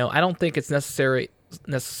 I don't think it's necessarily,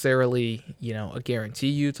 a guarantee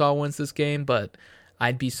Utah wins this game, but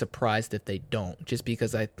I'd be surprised if they don't, just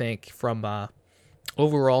because I think from a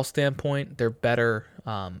overall standpoint, they're better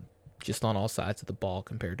just on all sides of the ball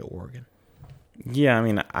compared to Oregon.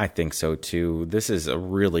 Yeah, I think so too. This is a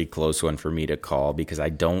really close one for me to call because I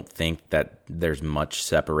don't think that there's much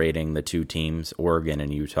separating the two teams, Oregon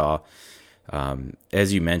and Utah.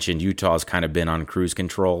 As you mentioned, Utah's kind of been on cruise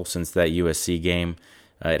control since that USC game.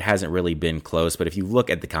 It hasn't really been close, but if you look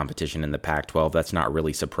at the competition in the Pac-12, that's not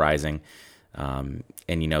really surprising. And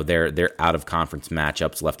their out-of-conference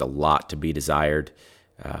matchups left a lot to be desired.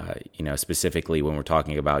 Specifically when we're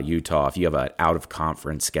talking about Utah, if you have an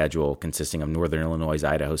out-of-conference schedule consisting of Northern Illinois,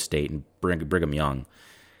 Idaho State, and Brigham Young,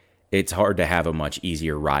 it's hard to have a much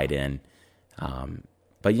easier ride in.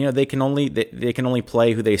 But they can only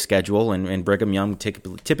play who they schedule, and Brigham Young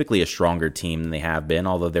typically a stronger team than they have been,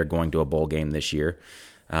 although they're going to a bowl game this year,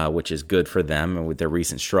 which is good for them and with their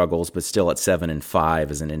recent struggles, but still at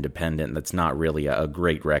 7-5 as an independent, that's not really a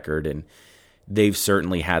great record, and they've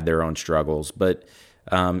certainly had their own struggles, but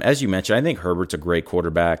As you mentioned, I think Herbert's a great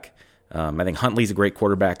quarterback. I think Huntley's a great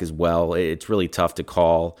quarterback as well. It's really tough to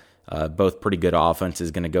call. Both pretty good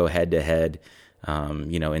offenses going to go head-to-head.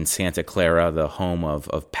 In Santa Clara, the home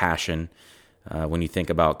of passion. When you think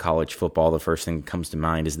about college football, the first thing that comes to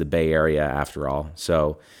mind is the Bay Area, after all.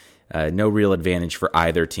 So no real advantage for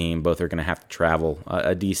either team. Both are going to have to travel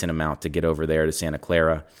a decent amount to get over there to Santa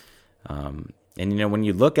Clara. When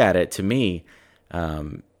you look at it, to me,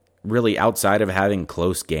 really outside of having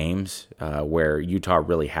close games where Utah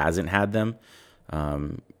really hasn't had them,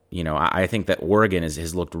 I think that Oregon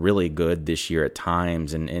has looked really good this year at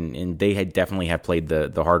times, and they had definitely have played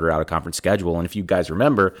the harder out-of-conference schedule. And if you guys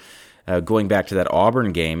remember, going back to that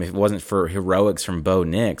Auburn game, if it wasn't for heroics from Bo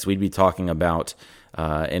Nix, we'd be talking about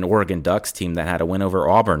an Oregon Ducks team that had a win over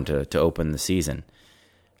Auburn to open the season.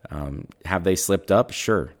 Have they slipped up?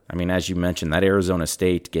 Sure. I mean, as you mentioned, that Arizona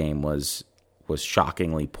State game was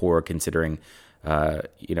shockingly poor considering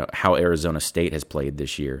how Arizona State has played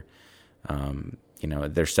this year.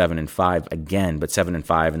 They're 7-5 again, but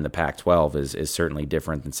 7-5 in the Pac-12 is certainly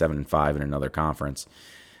different than 7-5 in another conference.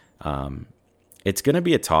 It's going to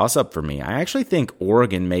be a toss-up for me. I actually think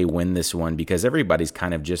Oregon may win this one because everybody's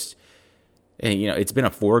kind of just, it's been a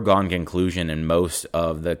foregone conclusion in most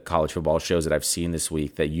of the college football shows that I've seen this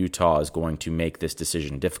week that Utah is going to make this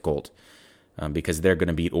decision difficult because they're going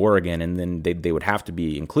to beat Oregon, and then they would have to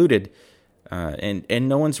be included. And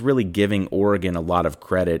no one's really giving Oregon a lot of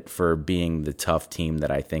credit for being the tough team that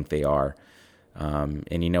I think they are.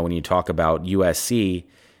 When you talk about USC,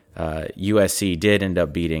 USC did end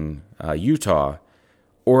up beating Utah.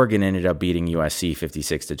 Oregon ended up beating USC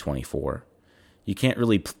 56-24. You can't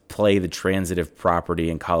really play the transitive property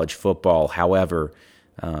in college football. However,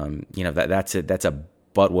 that's a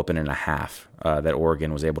butt whooping and a half that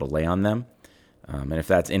Oregon was able to lay on them. And if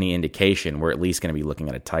that's any indication, we're at least going to be looking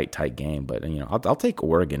at a tight game. But I'll take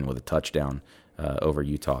Oregon with a touchdown over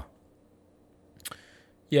Utah.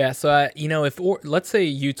 Yeah. So let's say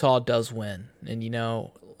Utah does win,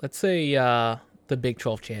 and let's say the Big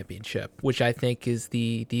 12 championship, which I think is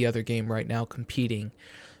the other game right now competing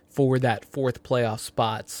for that fourth playoff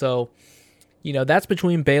spot. So that's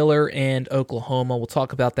between Baylor and Oklahoma. We'll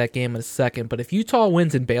talk about that game in a second. But if Utah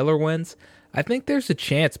wins and Baylor wins, I think there's a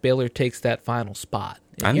chance Baylor takes that final spot.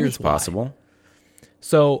 And I think it's possible.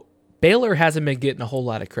 So Baylor hasn't been getting a whole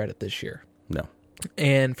lot of credit this year. No.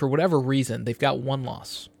 And for whatever reason, they've got one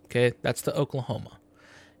loss. Okay, that's to Oklahoma.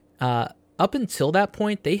 Up until that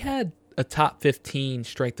point, they had a top 15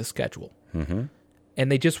 strength of schedule. Mm-hmm.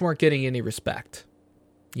 And they just weren't getting any respect.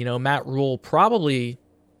 Matt Rule probably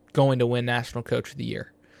going to win National Coach of the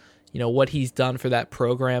Year. What he's done for that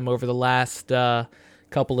program over the last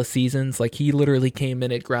couple of seasons, like he literally came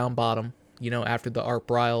in at ground bottom, after the Art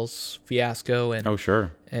Briles fiasco and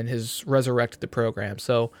and has resurrected the program.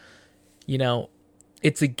 So,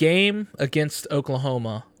 it's a game against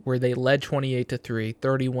Oklahoma where they led 28-3,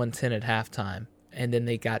 31-10 at halftime, and then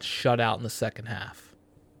they got shut out in the second half.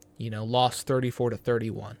 Lost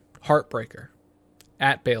 34-31. Heartbreaker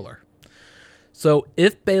at Baylor. So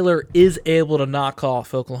if Baylor is able to knock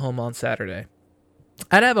off Oklahoma on Saturday,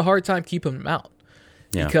 I'd have a hard time keeping them out.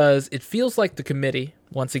 Yeah. Because it feels like the committee,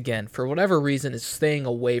 once again, for whatever reason, is staying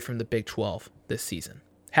away from the Big 12 this season.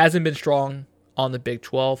 Hasn't been strong on the Big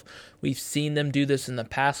 12. We've seen them do this in the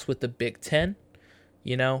past with the Big 10.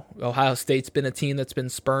 Ohio State's been a team that's been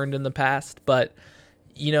spurned in the past. But,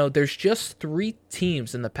 there's just 3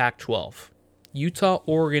 teams in the Pac-12, Utah,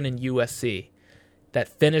 Oregon, and USC, that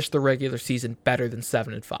finished the regular season better than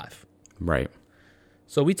 7-5. Right.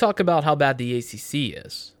 So we talk about how bad the ACC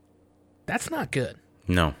is. That's not good.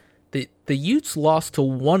 No. The Utes lost to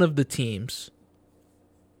one of the teams,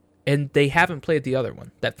 and they haven't played the other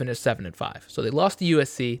one that finished 7-5. So they lost to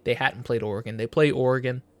USC. They hadn't played Oregon. They play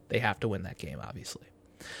Oregon. They have to win that game, obviously.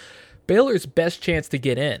 Baylor's best chance to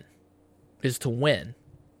get in is to win.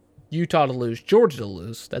 Utah to lose, Georgia to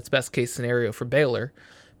lose. That's best case scenario for Baylor.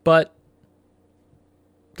 But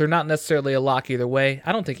they're not necessarily a lock either way.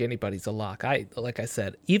 I don't think anybody's a lock. Like I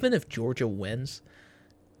said, even if Georgia wins,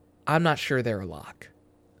 I'm not sure they're a lock.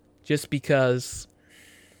 Just because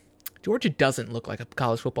Georgia doesn't look like a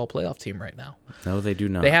college football playoff team right now. No, they do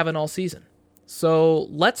not. They haven't all season. So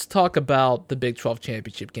let's talk about the Big 12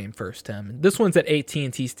 championship game first, Tim. This one's at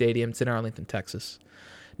AT&T Stadium. It's in Arlington, Texas.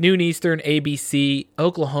 Noon Eastern, ABC.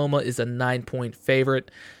 Oklahoma is a 9-point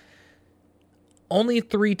favorite. Only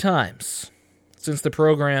 3 times since the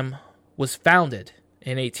program was founded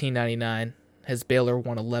in 1899 has Baylor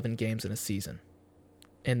won 11 games in a season.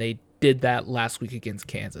 And they did that last week against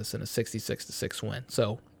Kansas in a 66-6 win.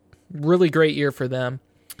 So really great year for them.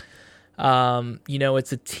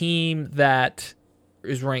 It's a team that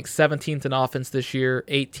is ranked 17th in offense this year,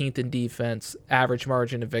 18th in defense. Average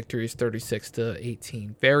margin of victory is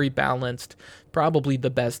 36-18. Very balanced, probably the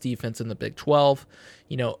best defense in the Big 12.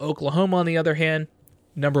 Oklahoma, on the other hand,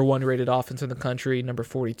 number 1 rated offense in the country, number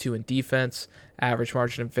 42 in defense. Average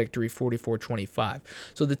margin of victory, 44-25.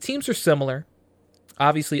 So the teams are similar.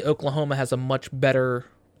 Obviously, Oklahoma has a much better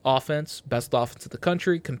offense, best offense in the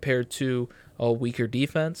country, compared to a weaker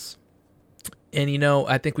defense. And,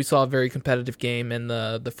 I think we saw a very competitive game in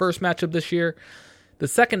the first matchup this year. The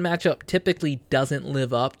second matchup typically doesn't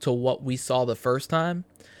live up to what we saw the first time,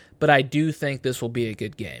 but I do think this will be a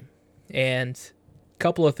good game. And a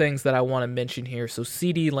couple of things that I want to mention here. So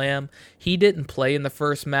CeeDee Lamb, he didn't play in the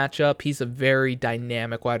first matchup. He's a very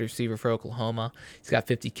dynamic wide receiver for Oklahoma. He's got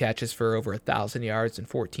 50 catches for over 1,000 yards and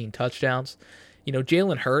 14 touchdowns.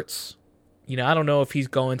 Jalen Hurts, I don't know if he's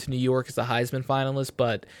going to New York as a Heisman finalist,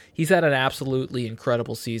 but he's had an absolutely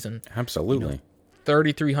incredible season. Absolutely.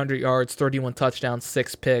 3,300 yards, 31 touchdowns,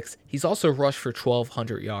 6 picks. He's also rushed for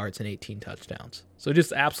 1,200 yards and 18 touchdowns. So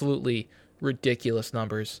just absolutely ridiculous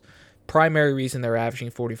numbers. Primary reason they're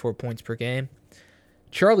averaging 44 points per game.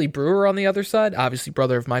 Charlie Brewer on the other side, obviously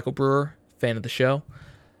brother of Michael Brewer, fan of the show.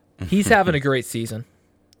 He's having a great season.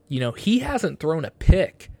 He hasn't thrown a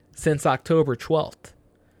pick since October 12th.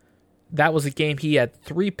 That was a game he had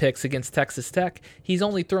 3 picks against Texas Tech. He's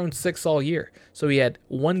only thrown 6 all year. So he had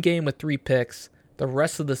 1 game with 3 picks. The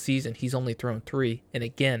rest of the season, he's only thrown 3. And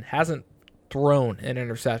again, hasn't thrown an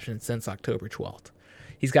interception since October 12th.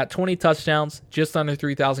 He's got 20 touchdowns, just under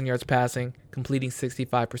 3,000 yards passing, completing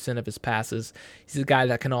 65% of his passes. He's a guy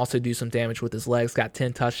that can also do some damage with his legs. Got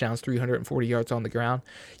 10 touchdowns, 340 yards on the ground.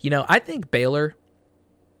 I think Baylor,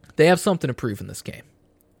 they have something to prove in this game.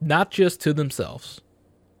 Not just to themselves,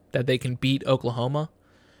 that they can beat Oklahoma,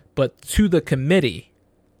 but to the committee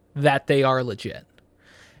that they are legit.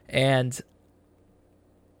 And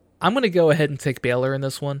I'm going to go ahead and take Baylor in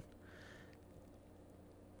this one.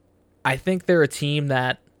 I think they're a team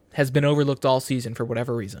that has been overlooked all season for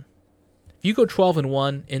whatever reason. If you go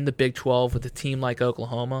 12-1 in the Big 12 with a team like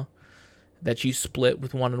Oklahoma that you split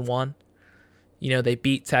with 1-1, they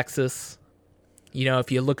beat Texas.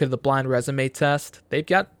 If you look at the blind resume test, they've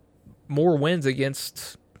got more wins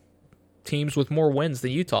against teams with more wins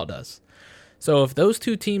than Utah does. So if those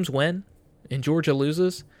 2 teams win and Georgia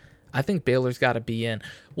loses, I think Baylor's got to be in.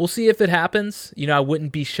 We'll see if it happens. I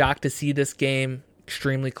wouldn't be shocked to see this game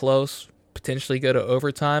extremely close, potentially go to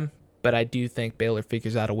overtime, but I do think Baylor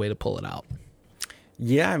figures out a way to pull it out.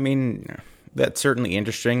 Yeah, that's certainly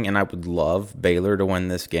interesting, and I would love Baylor to win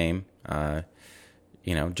this game.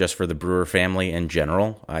 Just for the Brewer family in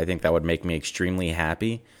general, I think that would make me extremely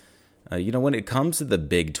happy. When it comes to the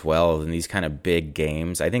Big 12 and these kind of big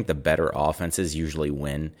games, I think the better offenses usually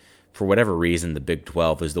win. For whatever reason, the Big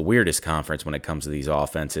 12 is the weirdest conference when it comes to these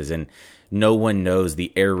offenses, and no one knows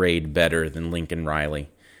the air raid better than Lincoln Riley.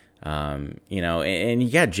 And you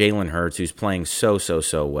got Jalen Hurts, who's playing so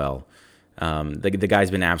well. The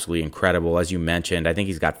guy's been absolutely incredible. As you mentioned, I think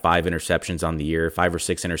he's got 5 interceptions on the year, 5 or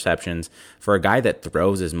 6 interceptions. For a guy that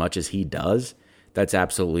throws as much as he does, that's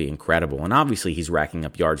absolutely incredible. And obviously he's racking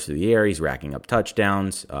up yards through the air. He's racking up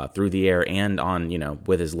touchdowns through the air and on,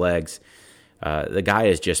 with his legs. The guy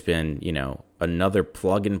has just been, another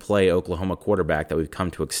plug-and-play Oklahoma quarterback that we've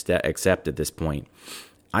come to accept at this point.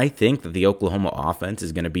 I think that the Oklahoma offense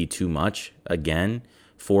is going to be too much, again,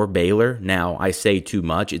 for Baylor. Now, I say too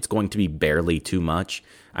much. It's going to be barely too much.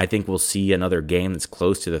 I think we'll see another game that's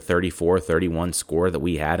close to the 34-31 score that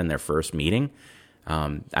we had in their first meeting.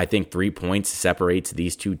 I think 3 points separates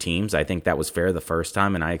these 2 teams. I think that was fair the first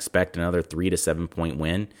time, and I expect another 3 to 7 point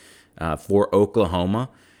win for Oklahoma.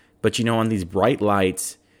 But, on these bright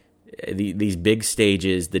lights, these big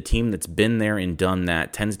stages, the team that's been there and done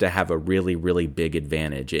that tends to have a really, really big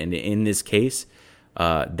advantage. And in this case,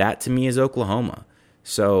 that to me is Oklahoma.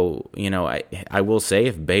 So, I will say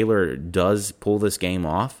if Baylor does pull this game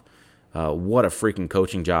off, what a freaking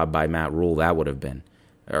coaching job by Matt Rule that would have been,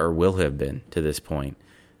 or will have been to this point.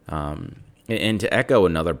 And to echo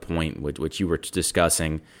another point, which you were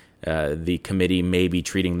discussing, the committee may be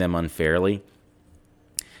treating them unfairly.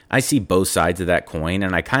 I see both sides of that coin,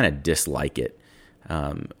 and I kind of dislike it.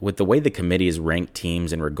 With the way the committee has ranked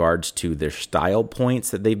teams in regards to their style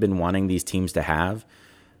points that they've been wanting these teams to have,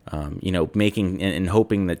 making and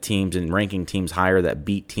hoping that teams and ranking teams higher that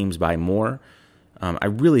beat teams by more, I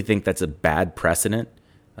really think that's a bad precedent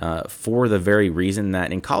for the very reason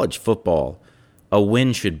that in college football, a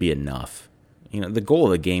win should be enough. The goal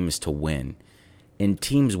of the game is to win, and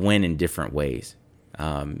teams win in different ways.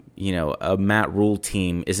 A Matt Rule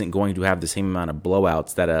team isn't going to have the same amount of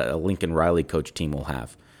blowouts that a Lincoln Riley coach team will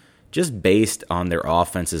have. just based on their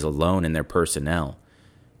offenses alone and their personnel.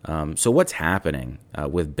 So what's happening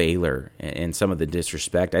with Baylor and some of the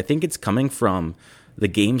disrespect? I think it's coming from the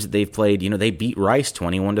games that they've played. They beat Rice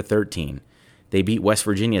 21-13. They beat West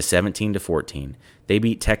Virginia 17-14. They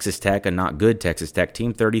beat Texas Tech, a not good Texas Tech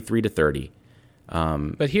team, 33-30.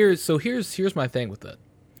 But here's my thing with it.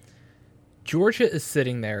 Georgia is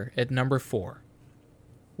sitting there at number 4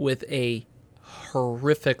 with a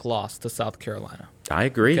horrific loss to South Carolina. I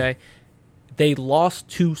agree. Okay, they lost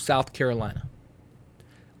to South Carolina.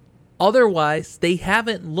 Otherwise, they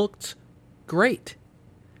haven't looked great.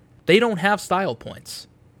 They don't have style points.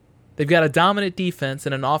 They've got a dominant defense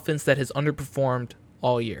and an offense that has underperformed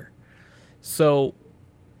all year. So,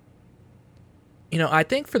 I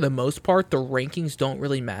think for the most part, the rankings don't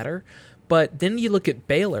really matter. But then you look at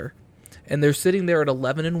Baylor, and they're sitting there at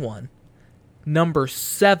 11-1, number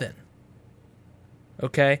 7.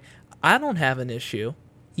 Okay? I don't have an issue,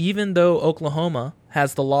 even though Oklahoma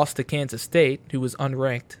has the loss to Kansas State, who was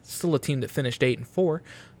unranked, still a team that finished 8-4.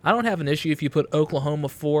 I don't have an issue if you put Oklahoma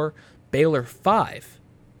 4, Baylor 5.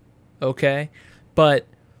 Okay? But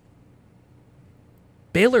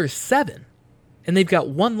Baylor's 7, and they've got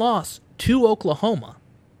one loss to Oklahoma.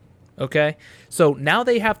 Okay? So now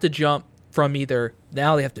they have to jump from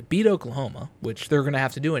now they have to beat Oklahoma, which they're going to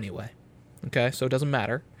have to do anyway. Okay? So it doesn't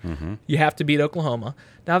matter. Mm-hmm. You have to beat Oklahoma.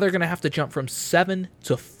 Now they're going to have to jump from 7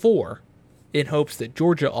 to 4 in hopes that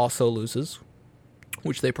Georgia also loses,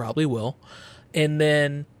 which they probably will, and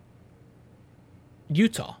then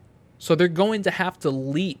Utah. So they're going to have to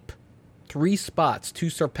leap 3 spots to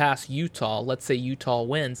surpass Utah. Let's say Utah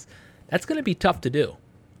wins. That's going to be tough to do.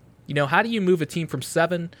 How do you move a team from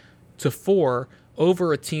 7 to 4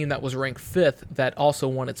 over a team that was ranked 5th that also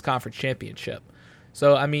won its conference championship?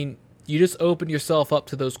 So, you just open yourself up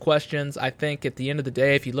to those questions. I think at the end of the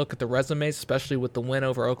day, if you look at the resumes, especially with the win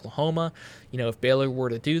over Oklahoma, if Baylor were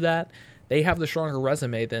to do that, they have the stronger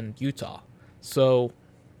resume than Utah. So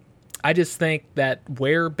I just think that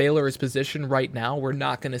where Baylor is positioned right now, we're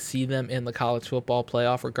not going to see them in the college football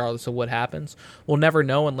playoff regardless of what happens. We'll never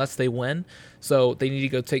know unless they win. So they need to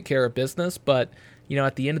go take care of business. But,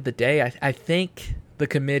 at the end of the day, I think the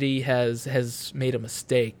committee has made a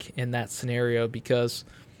mistake in that scenario because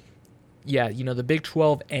 – the Big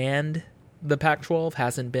 12 and the Pac-12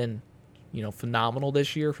 hasn't been, phenomenal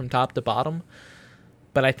this year from top to bottom.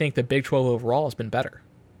 But I think the Big 12 overall has been better.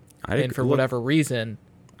 And for whatever reason,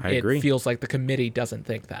 it feels like the committee doesn't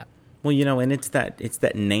think that. Well, and it's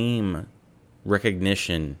that name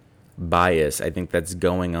recognition bias, I think, that's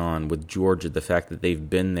going on with Georgia, the fact that they've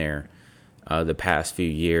been there the past few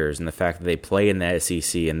years, and the fact that they play in the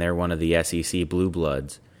SEC and they're one of the SEC Blue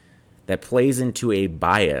Bloods, that plays into a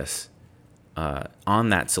bias on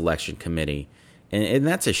that selection committee. And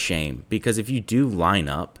that's a shame, because if you do line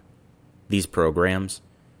up these programs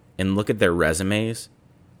and look at their resumes,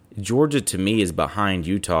 Georgia to me is behind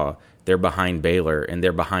Utah, they're behind Baylor, and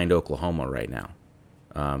they're behind Oklahoma right now.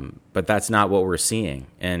 But that's not what we're seeing.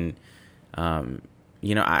 And,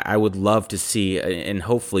 I would love to see, and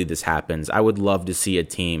hopefully this happens, I would love to see a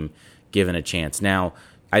team given a chance. Now,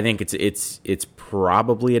 I think it's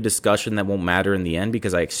probably a discussion that won't matter in the end,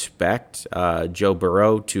 because I expect Joe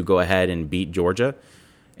Burrow to go ahead and beat Georgia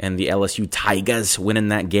and the LSU Tigers winning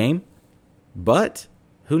that game. But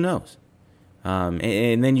who knows?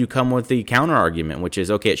 And then you come with the counter argument, which is,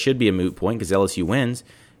 okay, it should be a moot point because LSU wins.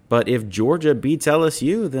 But if Georgia beats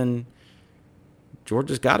LSU, then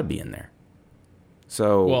Georgia's got to be in there.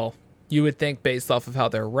 So, well, you would think based off of how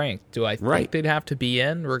they're ranked. Do I think they'd have to be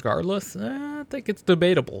in regardless? I think it's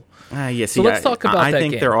debatable. So let's talk about that game. I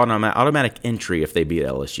think they're automatic entry if they beat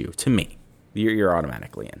LSU. To me, you're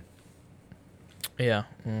automatically in. Yeah.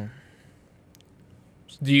 Mm.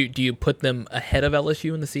 Do you put them ahead of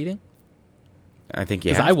LSU in the seeding? I think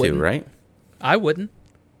you have to, right? I wouldn't.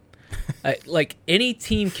 Like, any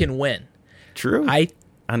team can win. True.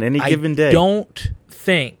 On any given day. I don't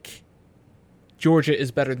think Georgia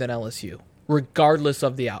is better than LSU, regardless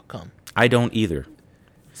of the outcome. I don't either.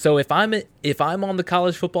 So if I'm on the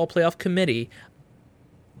college football playoff committee,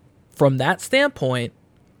 from that standpoint,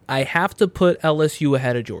 I have to put LSU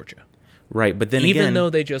ahead of Georgia. Right, but then even though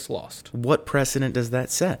they just lost. What precedent does that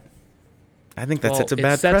set? I think that sets a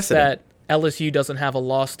bad precedent. It sets that LSU doesn't have a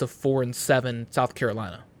loss to 4-7 South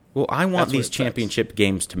Carolina. Well, I want these championship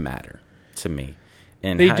games to matter to me.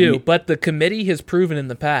 And they do, but the committee has proven in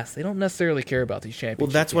the past they don't necessarily care about these championship games.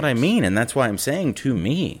 Well, that's what I mean, and that's why I'm saying, to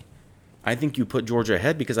me, I think you put Georgia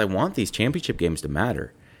ahead because I want these championship games to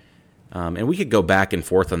matter. And we could go back and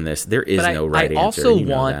forth on this. There is no right answer. I also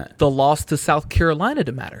want the loss to South Carolina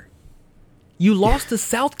to matter. You lost to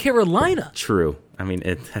South Carolina. True. I mean,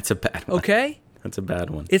 that's a bad one. Okay? That's a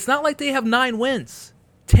bad one. It's not like they have 9 wins,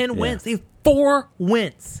 10 wins. They have 4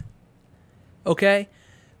 wins. Okay?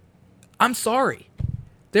 I'm sorry.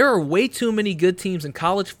 There are way too many good teams in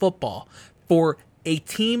college football for a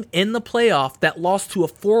team in the playoff that lost to a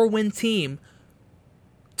 4-win team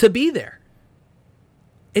to be there.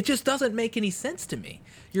 It just doesn't make any sense to me.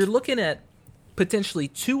 You're looking at potentially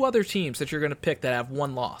 2 other teams that you're going to pick that have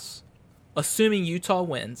 1 loss, assuming Utah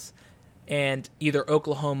wins, and either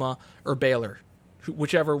Oklahoma or Baylor,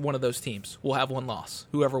 whichever one of those teams, will have 1 loss,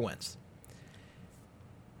 whoever wins.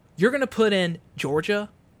 You're going to put in Georgia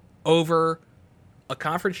over a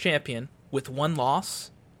conference champion with 1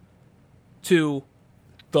 loss to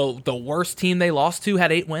the worst team they lost to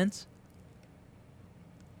had 8 wins?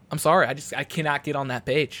 I'm sorry, I cannot get on that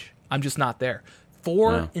page. I'm just not there.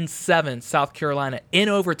 4-7 South Carolina in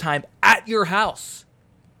overtime at your house,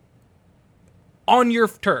 on your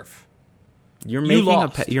turf. You're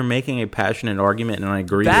making a passionate argument, and I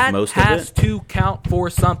agree with most of it. That has to count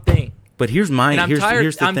for something. But here's the thing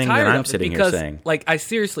that I'm sitting here saying. Like,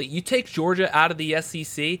 you take Georgia out of the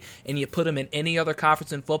SEC and you put them in any other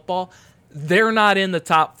conference in football, they're not in the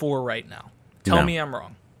top 4 right now. Tell me I'm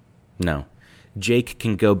wrong. No. Jake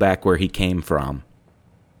can go back where he came from.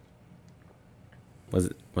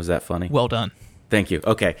 Was that funny? Well done. Thank you.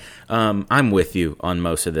 Okay. I'm with you on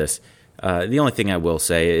most of this. The only thing I will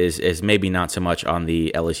say is maybe not so much on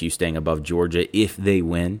the LSU staying above Georgia if they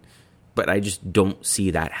win, but I just don't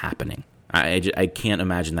see that happening. I can't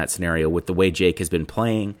imagine that scenario with the way Jake has been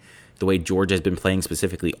playing, the way Georgia has been playing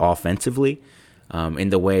specifically offensively,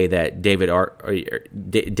 in the way that David,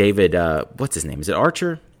 what's his name? Is it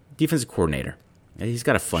Archer? Defensive coordinator. He's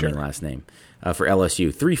got a funny last name for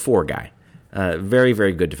LSU. 3-4 guy. Very,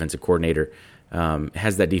 very good defensive coordinator.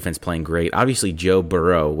 Has that defense playing great. Obviously, Joe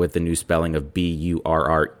Burrow with the new spelling of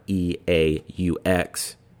Burreaux.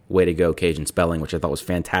 Way to go, Cajun spelling, which I thought was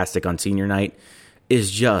fantastic on senior night, is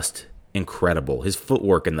just incredible. His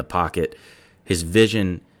footwork in the pocket, his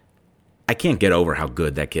vision. I can't get over how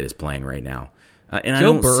good that kid is playing right now. And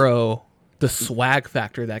Joe Burrow, the swag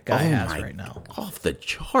factor that guy has right now. Off the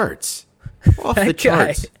charts.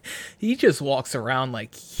 He just walks around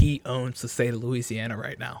like he owns the state of Louisiana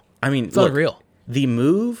right now. I mean, it's unreal. The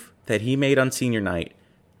move that he made on senior night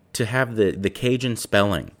to have the Cajun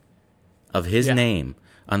spelling of his name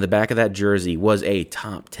on the back of that jersey was a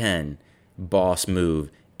top 10 boss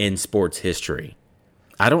move in sports history.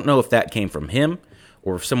 I don't know if that came from him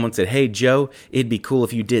or if someone said, hey, Joe, it'd be cool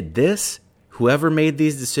if you did this. Whoever made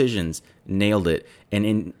these decisions nailed it.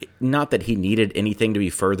 And not that he needed anything to be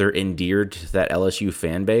further endeared to that LSU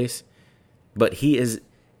fan base, but he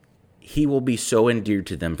will be so endeared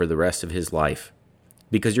to them for the rest of his life.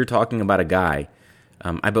 Because you're talking about a guy,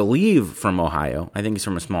 I believe from Ohio. I think he's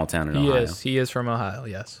from a small town in Ohio. He is from Ohio,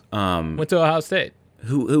 yes. Went to Ohio State.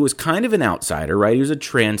 Who was kind of an outsider, right? He was a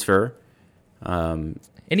transfer. And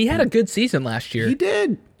he had a good season last year. He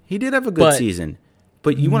did. He did have a good season.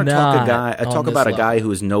 But you want to talk about a guy who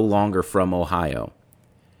is no longer from Ohio.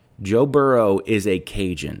 Joe Burrow is a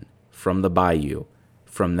Cajun from the Bayou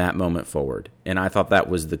from that moment forward. And I thought that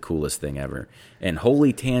was the coolest thing ever. And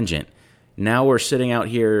holy tangent, now we're sitting out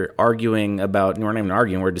here arguing about, we're not even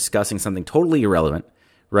arguing, we're discussing something totally irrelevant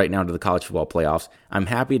right now to the college football playoffs. I'm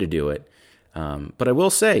happy to do it. But I will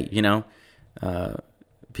say,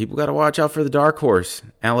 people got to watch out for the dark horse.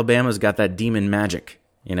 Alabama's got that demon magic.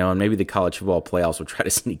 And maybe the college football playoffs will try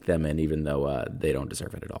to sneak them in, even though they don't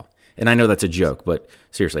deserve it at all. And I know that's a joke, but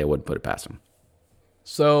seriously, I wouldn't put it past them.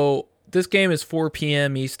 So this game is 4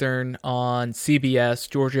 p.m. Eastern on CBS,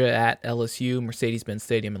 Georgia at LSU, Mercedes-Benz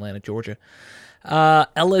Stadium, Atlanta, Georgia.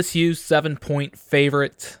 LSU 7-point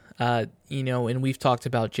favorite. And we've talked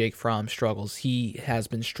about Jake Fromm's struggles. He has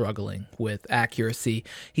been struggling with accuracy.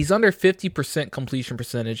 He's under 50% completion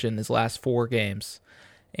percentage in his last 4 games.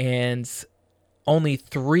 And only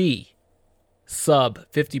 3 sub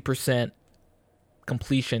 50%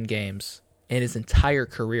 completion games in his entire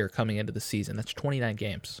career coming into the season. That's 29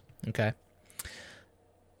 games. Okay.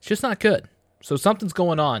 It's just not good. So something's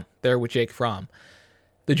going on there with Jake Fromm.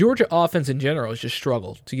 The Georgia offense in general has just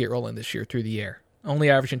struggled to get rolling this year through the air. Only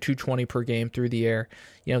averaging 220 per game through the air.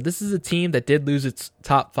 This is a team that did lose its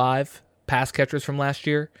top 5 pass catchers from last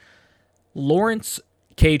year. Lawrence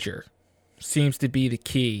Cager seems to be the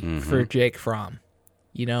key for Jake Fromm.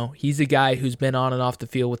 He's a guy who's been on and off the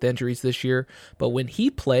field with injuries this year, but when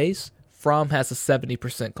he plays, Fromm has a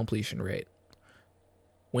 70% completion rate.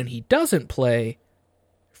 When he doesn't play,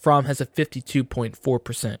 Fromm has a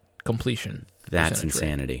 52.4% completion. That's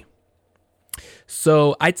insanity.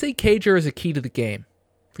 So I'd say Cager is a key to the game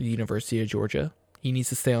for the University of Georgia. He needs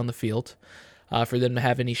to stay on the field for them to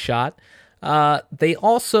have any shot. They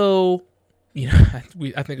also,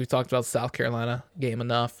 I think we talked about the South Carolina game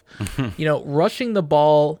enough. Rushing the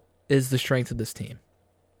ball is the strength of this team.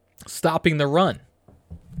 Stopping the run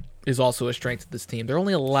is also a strength of this team. They're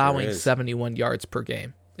only allowing 71 yards per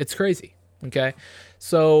game. It's crazy. Okay,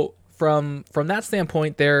 so from that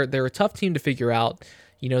standpoint, they're a tough team to figure out.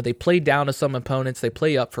 They played down to some opponents. They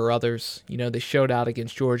play up for others. They showed out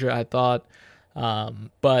against Georgia, I thought.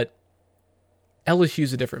 But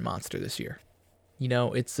LSU's a different monster this year.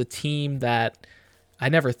 It's a team that I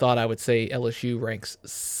never thought I would say LSU ranks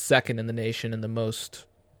second in the nation in the most,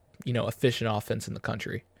 efficient offense in the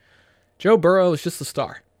country. Joe Burrow is just the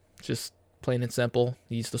star. Just plain and simple.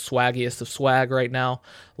 He's the swaggiest of swag right now,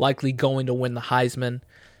 likely going to win the Heisman.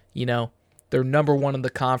 They're number 1 in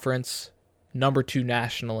the conference, number 2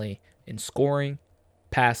 nationally in scoring,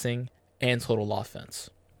 passing, and total offense.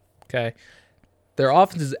 Okay? Their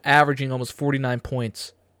offense is averaging almost 49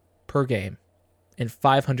 points per game and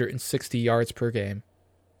 560 yards per game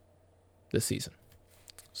this season.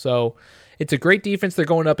 So it's a great defense. They're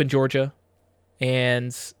going up in Georgia.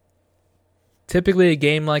 And typically a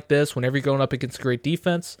game like this, whenever you're going up against a great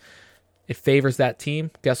defense, it favors that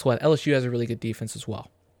team. Guess what? LSU has a really good defense as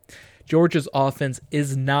well. Georgia's offense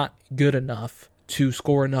is not good enough to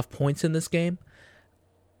score enough points in this game.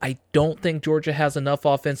 I don't think Georgia has enough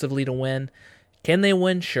offensively to win. Can they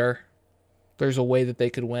win? Sure. There's a way that they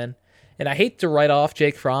could win. And I hate to write off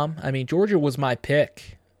Jake Fromm. Georgia was my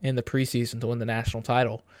pick in the preseason to win the national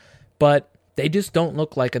title. But they just don't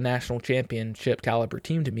look like a national championship caliber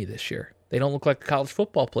team to me this year. They don't look like a college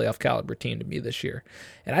football playoff caliber team to me this year.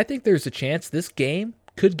 And I think there's a chance this game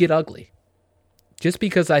could get ugly. Just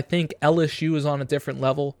because I think LSU is on a different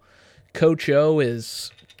level. Coach O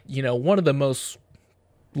is, one of the most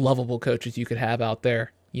lovable coaches you could have out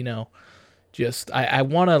there. I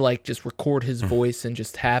want to just record his voice and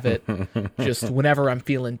just have it just whenever I'm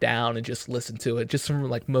feeling down and just listen to it. Just some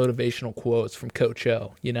motivational quotes from Coach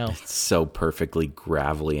O, It's so perfectly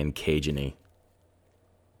gravelly and Cajun-y.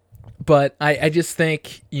 But I just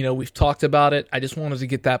think, we've talked about it. I just wanted to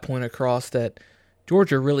get that point across that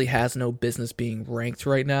Georgia really has no business being ranked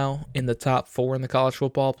right now in the top 4 in the college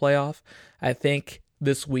football playoff. I think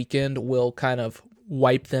this weekend will kind of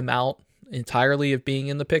wipe them out entirely of being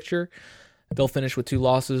in the picture. They'll finish with 2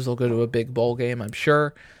 losses. They'll go to a big bowl game, I'm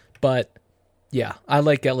sure. But, yeah, I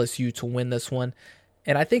like LSU to win this one.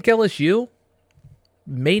 And I think LSU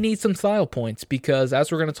may need some style points because,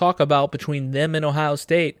 as we're going to talk about between them and Ohio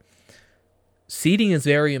State, seeding is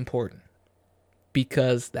very important.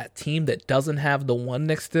 Because that team that doesn't have the 1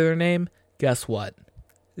 next to their name, guess what?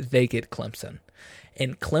 They get Clemson.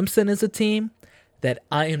 And Clemson is a team that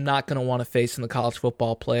I am not going to want to face in the college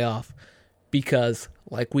football playoff because,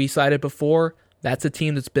 like we cited before, that's a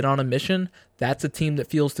team that's been on a mission, that's a team that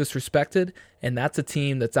feels disrespected, and that's a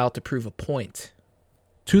team that's out to prove a point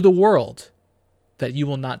to the world that you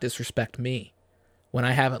will not disrespect me when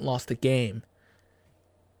I haven't lost a game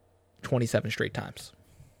 27 straight times.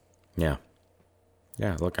 Yeah.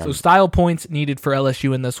 Yeah, look. So style points needed for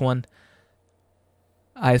LSU in this one.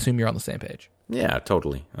 I assume you're on the same page. Yeah,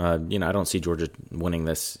 totally. I don't see Georgia winning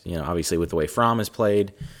this, obviously with the way Fromm has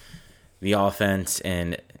played, the offense,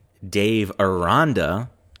 and Dave Aranda,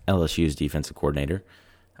 LSU's defensive coordinator,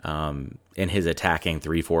 and his attacking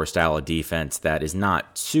 3-4 style of defense that is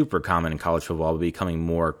not super common in college football, but becoming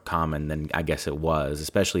more common than I guess it was,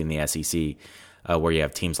 especially in the SEC, where you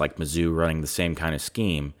have teams like Mizzou running the same kind of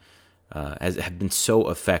scheme. Have been so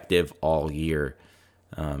effective all year.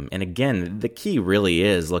 And again, the key really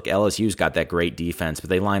is, look, LSU's got that great defense, but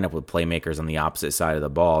they line up with playmakers on the opposite side of the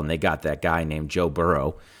ball, and they got that guy named Joe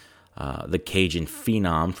Burrow, the Cajun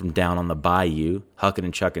phenom from down on the bayou, hucking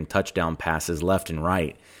and chucking touchdown passes left and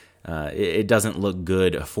right. It doesn't look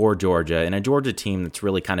good for Georgia, and a Georgia team that's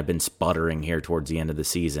really kind of been sputtering here towards the end of the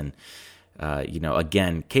season.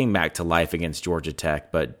 Again, came back to life against Georgia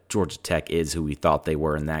Tech, but Georgia Tech is who we thought they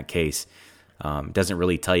were in that case. Doesn't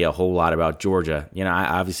really tell you a whole lot about Georgia.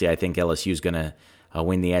 I think LSU is going to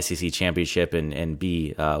win the SEC championship and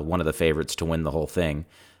be one of the favorites to win the whole thing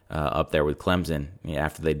up there with Clemson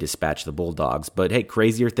after they dispatch the Bulldogs. But hey,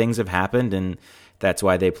 crazier things have happened, and that's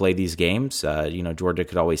why they play these games. Georgia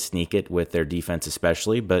could always sneak it with their defense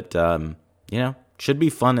especially, but, should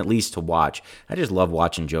be fun at least to watch. I just love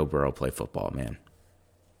watching Joe Burrow play football, man.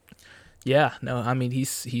 Yeah, no,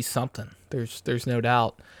 he's something. There's no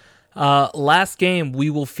doubt. Last game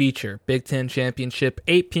we will feature Big Ten Championship,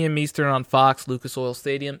 8 p.m. Eastern on Fox, Lucas Oil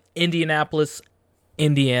Stadium, Indianapolis,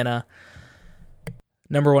 Indiana.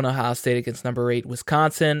 Number 1, Ohio State against number 8,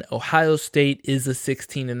 Wisconsin. Ohio State is a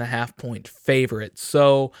 16.5-point favorite.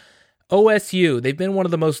 So OSU, they've been one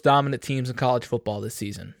of the most dominant teams in college football this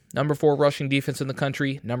season. Number 4 rushing defense in the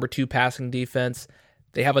country, number 2 passing defense.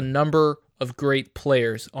 They have a number of great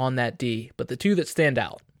players on that D, but the two that stand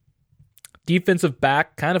out. Defensive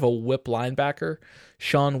back, kind of a whip linebacker,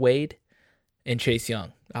 Shaun Wade, and Chase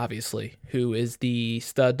Young, obviously, who is the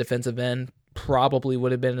stud defensive end. Probably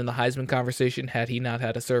would have been in the Heisman conversation had he not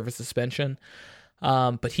had a service suspension.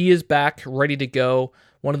 But he is back, ready to go.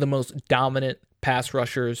 One of the most dominant pass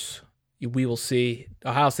rushers we will see.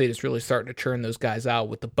 Ohio State is really starting to churn those guys out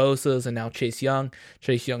with the Bosas and now Chase Young.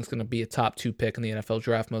 Chase Young's going to be a top 2 pick in the NFL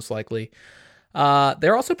draft, most likely.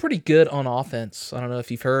 They're also pretty good on offense. I don't know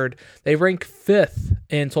if you've heard. They rank 5th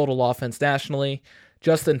in total offense nationally.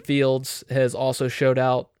 Justin Fields has also showed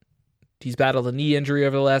out. He's battled a knee injury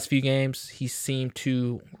over the last few games. He seemed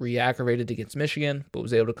to re-aggravated against Michigan, but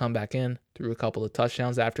was able to come back in, threw a couple of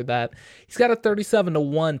touchdowns after that. He's got a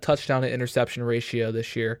 37-1 touchdown to interception ratio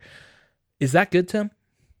this year. Is that good, Tim?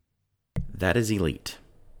 That is elite.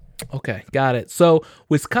 Okay, got it. So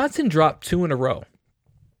Wisconsin dropped 2 in a row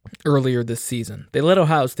earlier this season. They let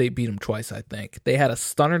Ohio State beat them twice, I think. They had a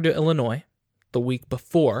stunner to Illinois the week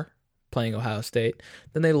before playing Ohio State.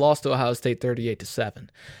 Then they lost to Ohio State 38-7.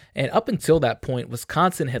 And up until that point,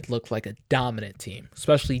 Wisconsin had looked like a dominant team,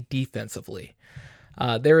 especially defensively.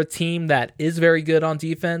 They're a team that is very good on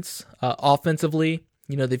defense. Offensively,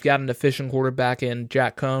 they've got an efficient quarterback in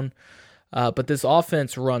Jack Cohn. But this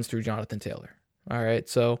offense runs through Jonathan Taylor. All right,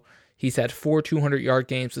 so he's had 4 200-yard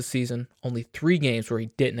games this season, only 3 games where he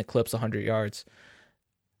didn't eclipse 100 yards.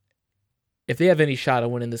 If they have any shot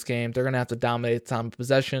of winning this game, they're going to have to dominate the time of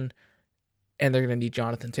possession, and they're going to need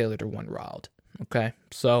Jonathan Taylor to run wild. Okay,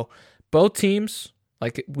 so both teams,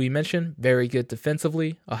 like we mentioned, very good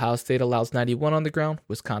defensively. Ohio State allows 91 on the ground,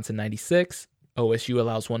 Wisconsin 96. OSU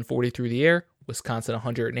allows 140 through the air, Wisconsin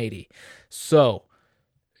 180. So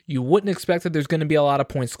you wouldn't expect that there's going to be a lot of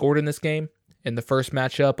points scored in this game. In the first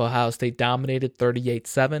matchup, Ohio State dominated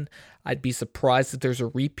 38-7. I'd be surprised if there's a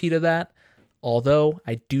repeat of that. Although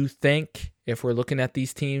I do think if we're looking at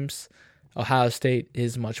these teams, Ohio State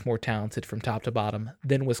is much more talented from top to bottom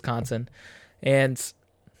than Wisconsin. And,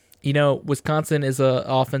 Wisconsin is an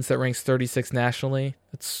offense that ranks 36 nationally.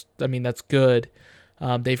 That's good.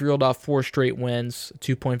 They've reeled off 4 straight wins, a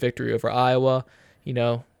 2-point victory over Iowa.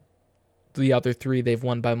 The other 3 they've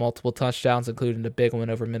won by multiple touchdowns, including the big win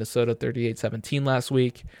over Minnesota 38-17 last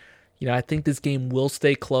week. I think this game will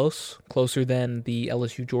stay closer than the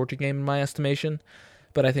LSU-Georgia game in my estimation.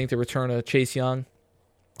 But I think the return of Chase Young,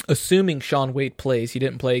 assuming Shaun Wade plays, he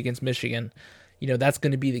didn't play against Michigan, that's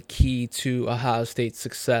going to be the key to Ohio State's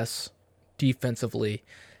success defensively.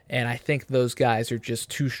 And I think those guys are just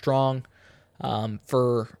too strong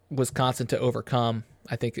for Wisconsin to overcome.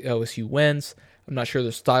 I think OSU wins. I'm not sure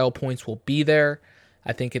the style points will be there.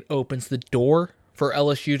 I think it opens the door for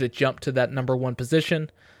LSU to jump to that number 1 position.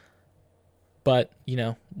 But,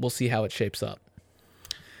 we'll see how it shapes up.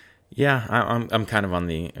 Yeah, I'm kind of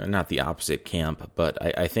on not the opposite camp,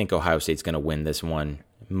 but I think Ohio State's going to win this one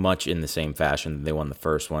much in the same fashion that they won the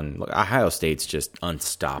first one. Look, Ohio State's just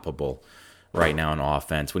unstoppable right now in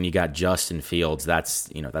offense. When you got Justin Fields, that's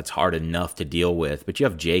hard enough to deal with. But you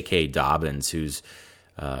have J.K. Dobbins, who's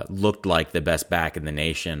looked like the best back in the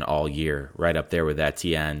nation all year, right up there with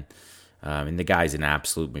Etienne. And the guy's an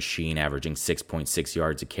absolute machine, averaging 6.6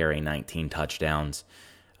 yards a carry, 19 touchdowns.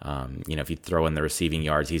 If you throw in the receiving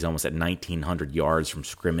yards, he's almost at 1,900 yards from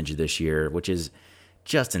scrimmage this year, which is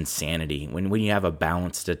just insanity. When you have a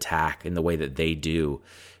balanced attack in the way that they do,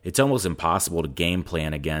 it's almost impossible to game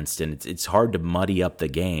plan against, and it's hard to muddy up the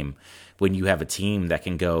game when you have a team that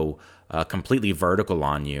can go completely vertical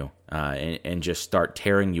on you and just start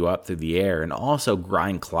tearing you up through the air, and also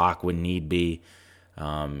grind clock when need be.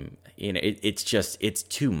 It's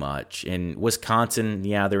too much. And Wisconsin,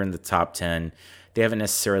 they're in the top 10. They haven't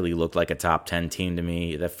necessarily looked like a top 10 team to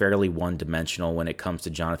me. They're fairly one-dimensional when it comes to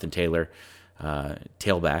Jonathan Taylor,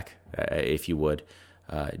 tailback, if you would.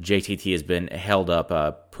 JTT has been held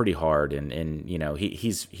up pretty hard, and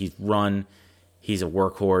he's run. He's a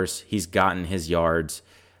workhorse. He's gotten his yards.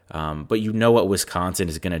 But what Wisconsin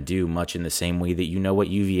is going to do, much in the same way that what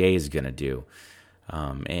UVA is going to do.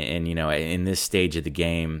 In this stage of the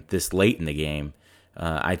game, this late in the game,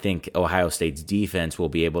 I think Ohio State's defense will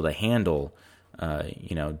be able to handle,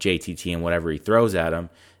 JTT and whatever he throws at him.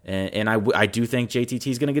 And I do think JTT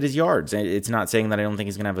is going to get his yards. It's not saying that I don't think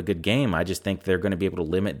he's going to have a good game. I just think they're going to be able to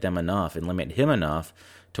limit them enough and limit him enough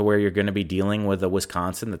to where you're going to be dealing with a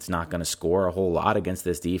Wisconsin that's not going to score a whole lot against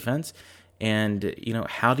this defense. And,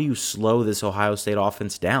 how do you slow this Ohio State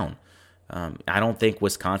offense down? I don't think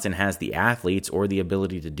Wisconsin has the athletes or the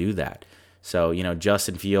ability to do that. So,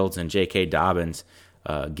 Justin Fields and J.K. Dobbins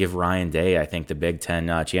give Ryan Day, I think, the Big Ten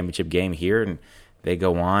championship game here, and they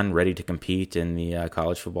go on ready to compete in the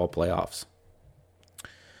college football playoffs.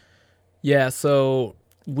 Yeah, so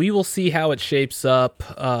we will see how it shapes up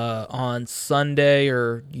on Sunday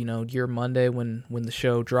or, your Monday when the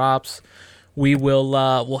show drops. We will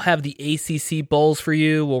we'll have the ACC Bowls for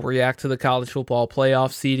you. We'll react to the college football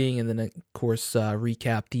playoff seeding and then, of course,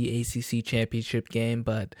 recap the ACC championship game.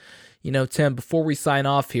 But, Tim, before we sign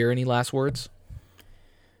off here, any last words?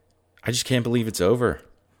 I just can't believe it's over,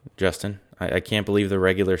 Justin. I can't believe the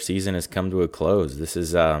regular season has come to a close. This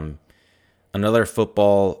is another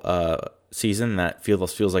football season that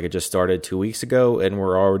feels like it just started 2 weeks ago, and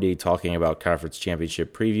we're already talking about conference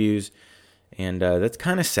championship previews. And that's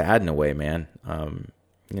kind of sad in a way, man.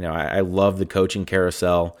 I love the coaching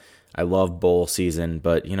carousel. I love bowl season,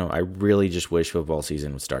 but, I really just wish football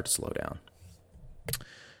season would start to slow down.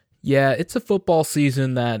 Yeah, it's a football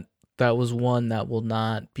season that was one that will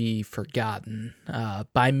not be forgotten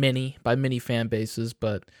by many fan bases.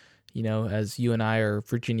 But, as you and I are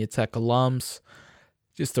Virginia Tech alums,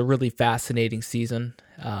 just a really fascinating season.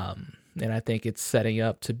 And I think it's setting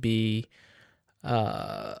up to be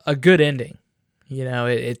a good ending.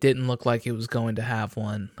 It didn't look like it was going to have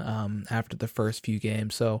one after the first few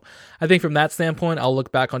games. So I think from that standpoint, I'll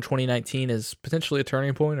look back on 2019 as potentially a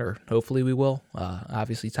turning point, or hopefully we will.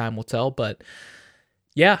 Obviously, time will tell. But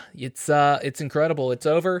yeah, it's incredible. It's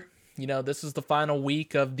over. This is the final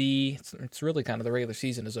week of it's really kind of the regular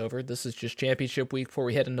season is over. This is just championship week before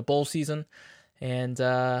we head into bowl season. And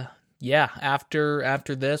after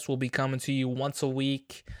this, we'll be coming to you once a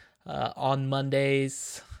week on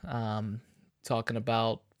Mondays. Talking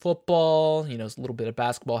about football, a little bit of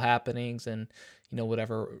basketball happenings, and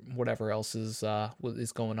whatever else is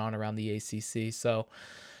going on around the ACC. So,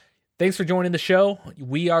 thanks for joining the show.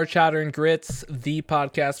 We are Chowder and Grits, the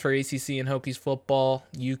podcast for ACC and Hokies football.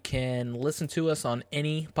 You can listen to us on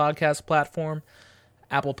any podcast platform.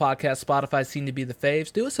 Apple Podcasts, Spotify seem to be the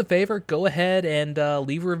faves. Do us a favor, go ahead and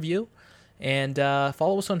leave a review. And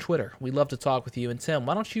follow us on Twitter. We love to talk with you. And Tim,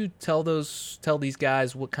 why don't you tell these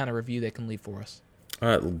guys what kind of review they can leave for us?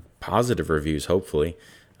 Positive reviews, hopefully.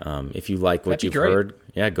 If you like what you've heard,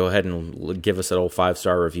 go ahead and give us an old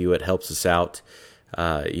 5-star review. It helps us out,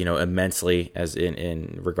 immensely, as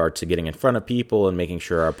in regard to getting in front of people and making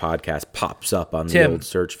sure our podcast pops up on the old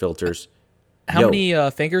search filters. How many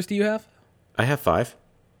fingers do you have? I have 5.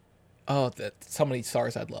 Oh, that's how many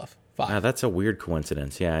stars I'd love. 5. That's a weird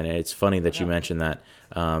coincidence. Yeah, and it's funny that you mentioned that.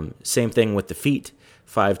 Same thing with the feet.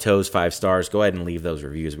 5 toes, 5 stars. Go ahead and leave those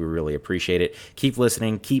reviews. We really appreciate it. Keep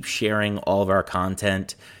listening. Keep sharing all of our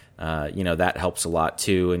content. That helps a lot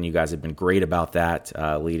too. And you guys have been great about that,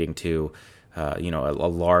 leading to, a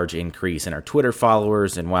large increase in our Twitter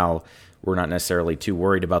followers. And while we're not necessarily too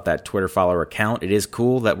worried about that Twitter follower count, it is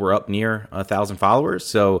cool that we're up near 1,000 followers.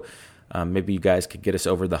 So maybe you guys could get us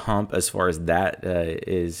over the hump as far as that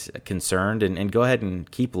is concerned. And go ahead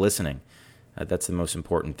and keep listening. That's the most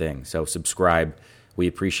important thing. So subscribe. We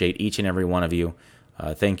appreciate each and every one of you.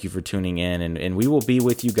 Thank you for tuning in. And we will be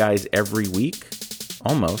with you guys every week,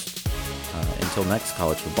 almost, until next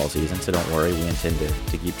college football season. So don't worry. We intend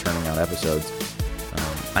to keep churning out episodes.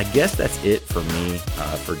 I guess that's it for me.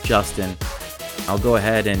 For Justin, I'll go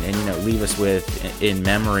ahead and leave us with, in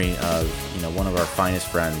memory of one of our finest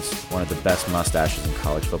friends, one of the best mustaches in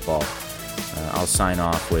college football. I'll sign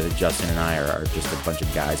off with Justin and I are just a bunch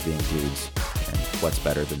of guys being dudes, and what's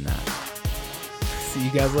better than that? See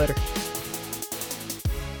you guys later.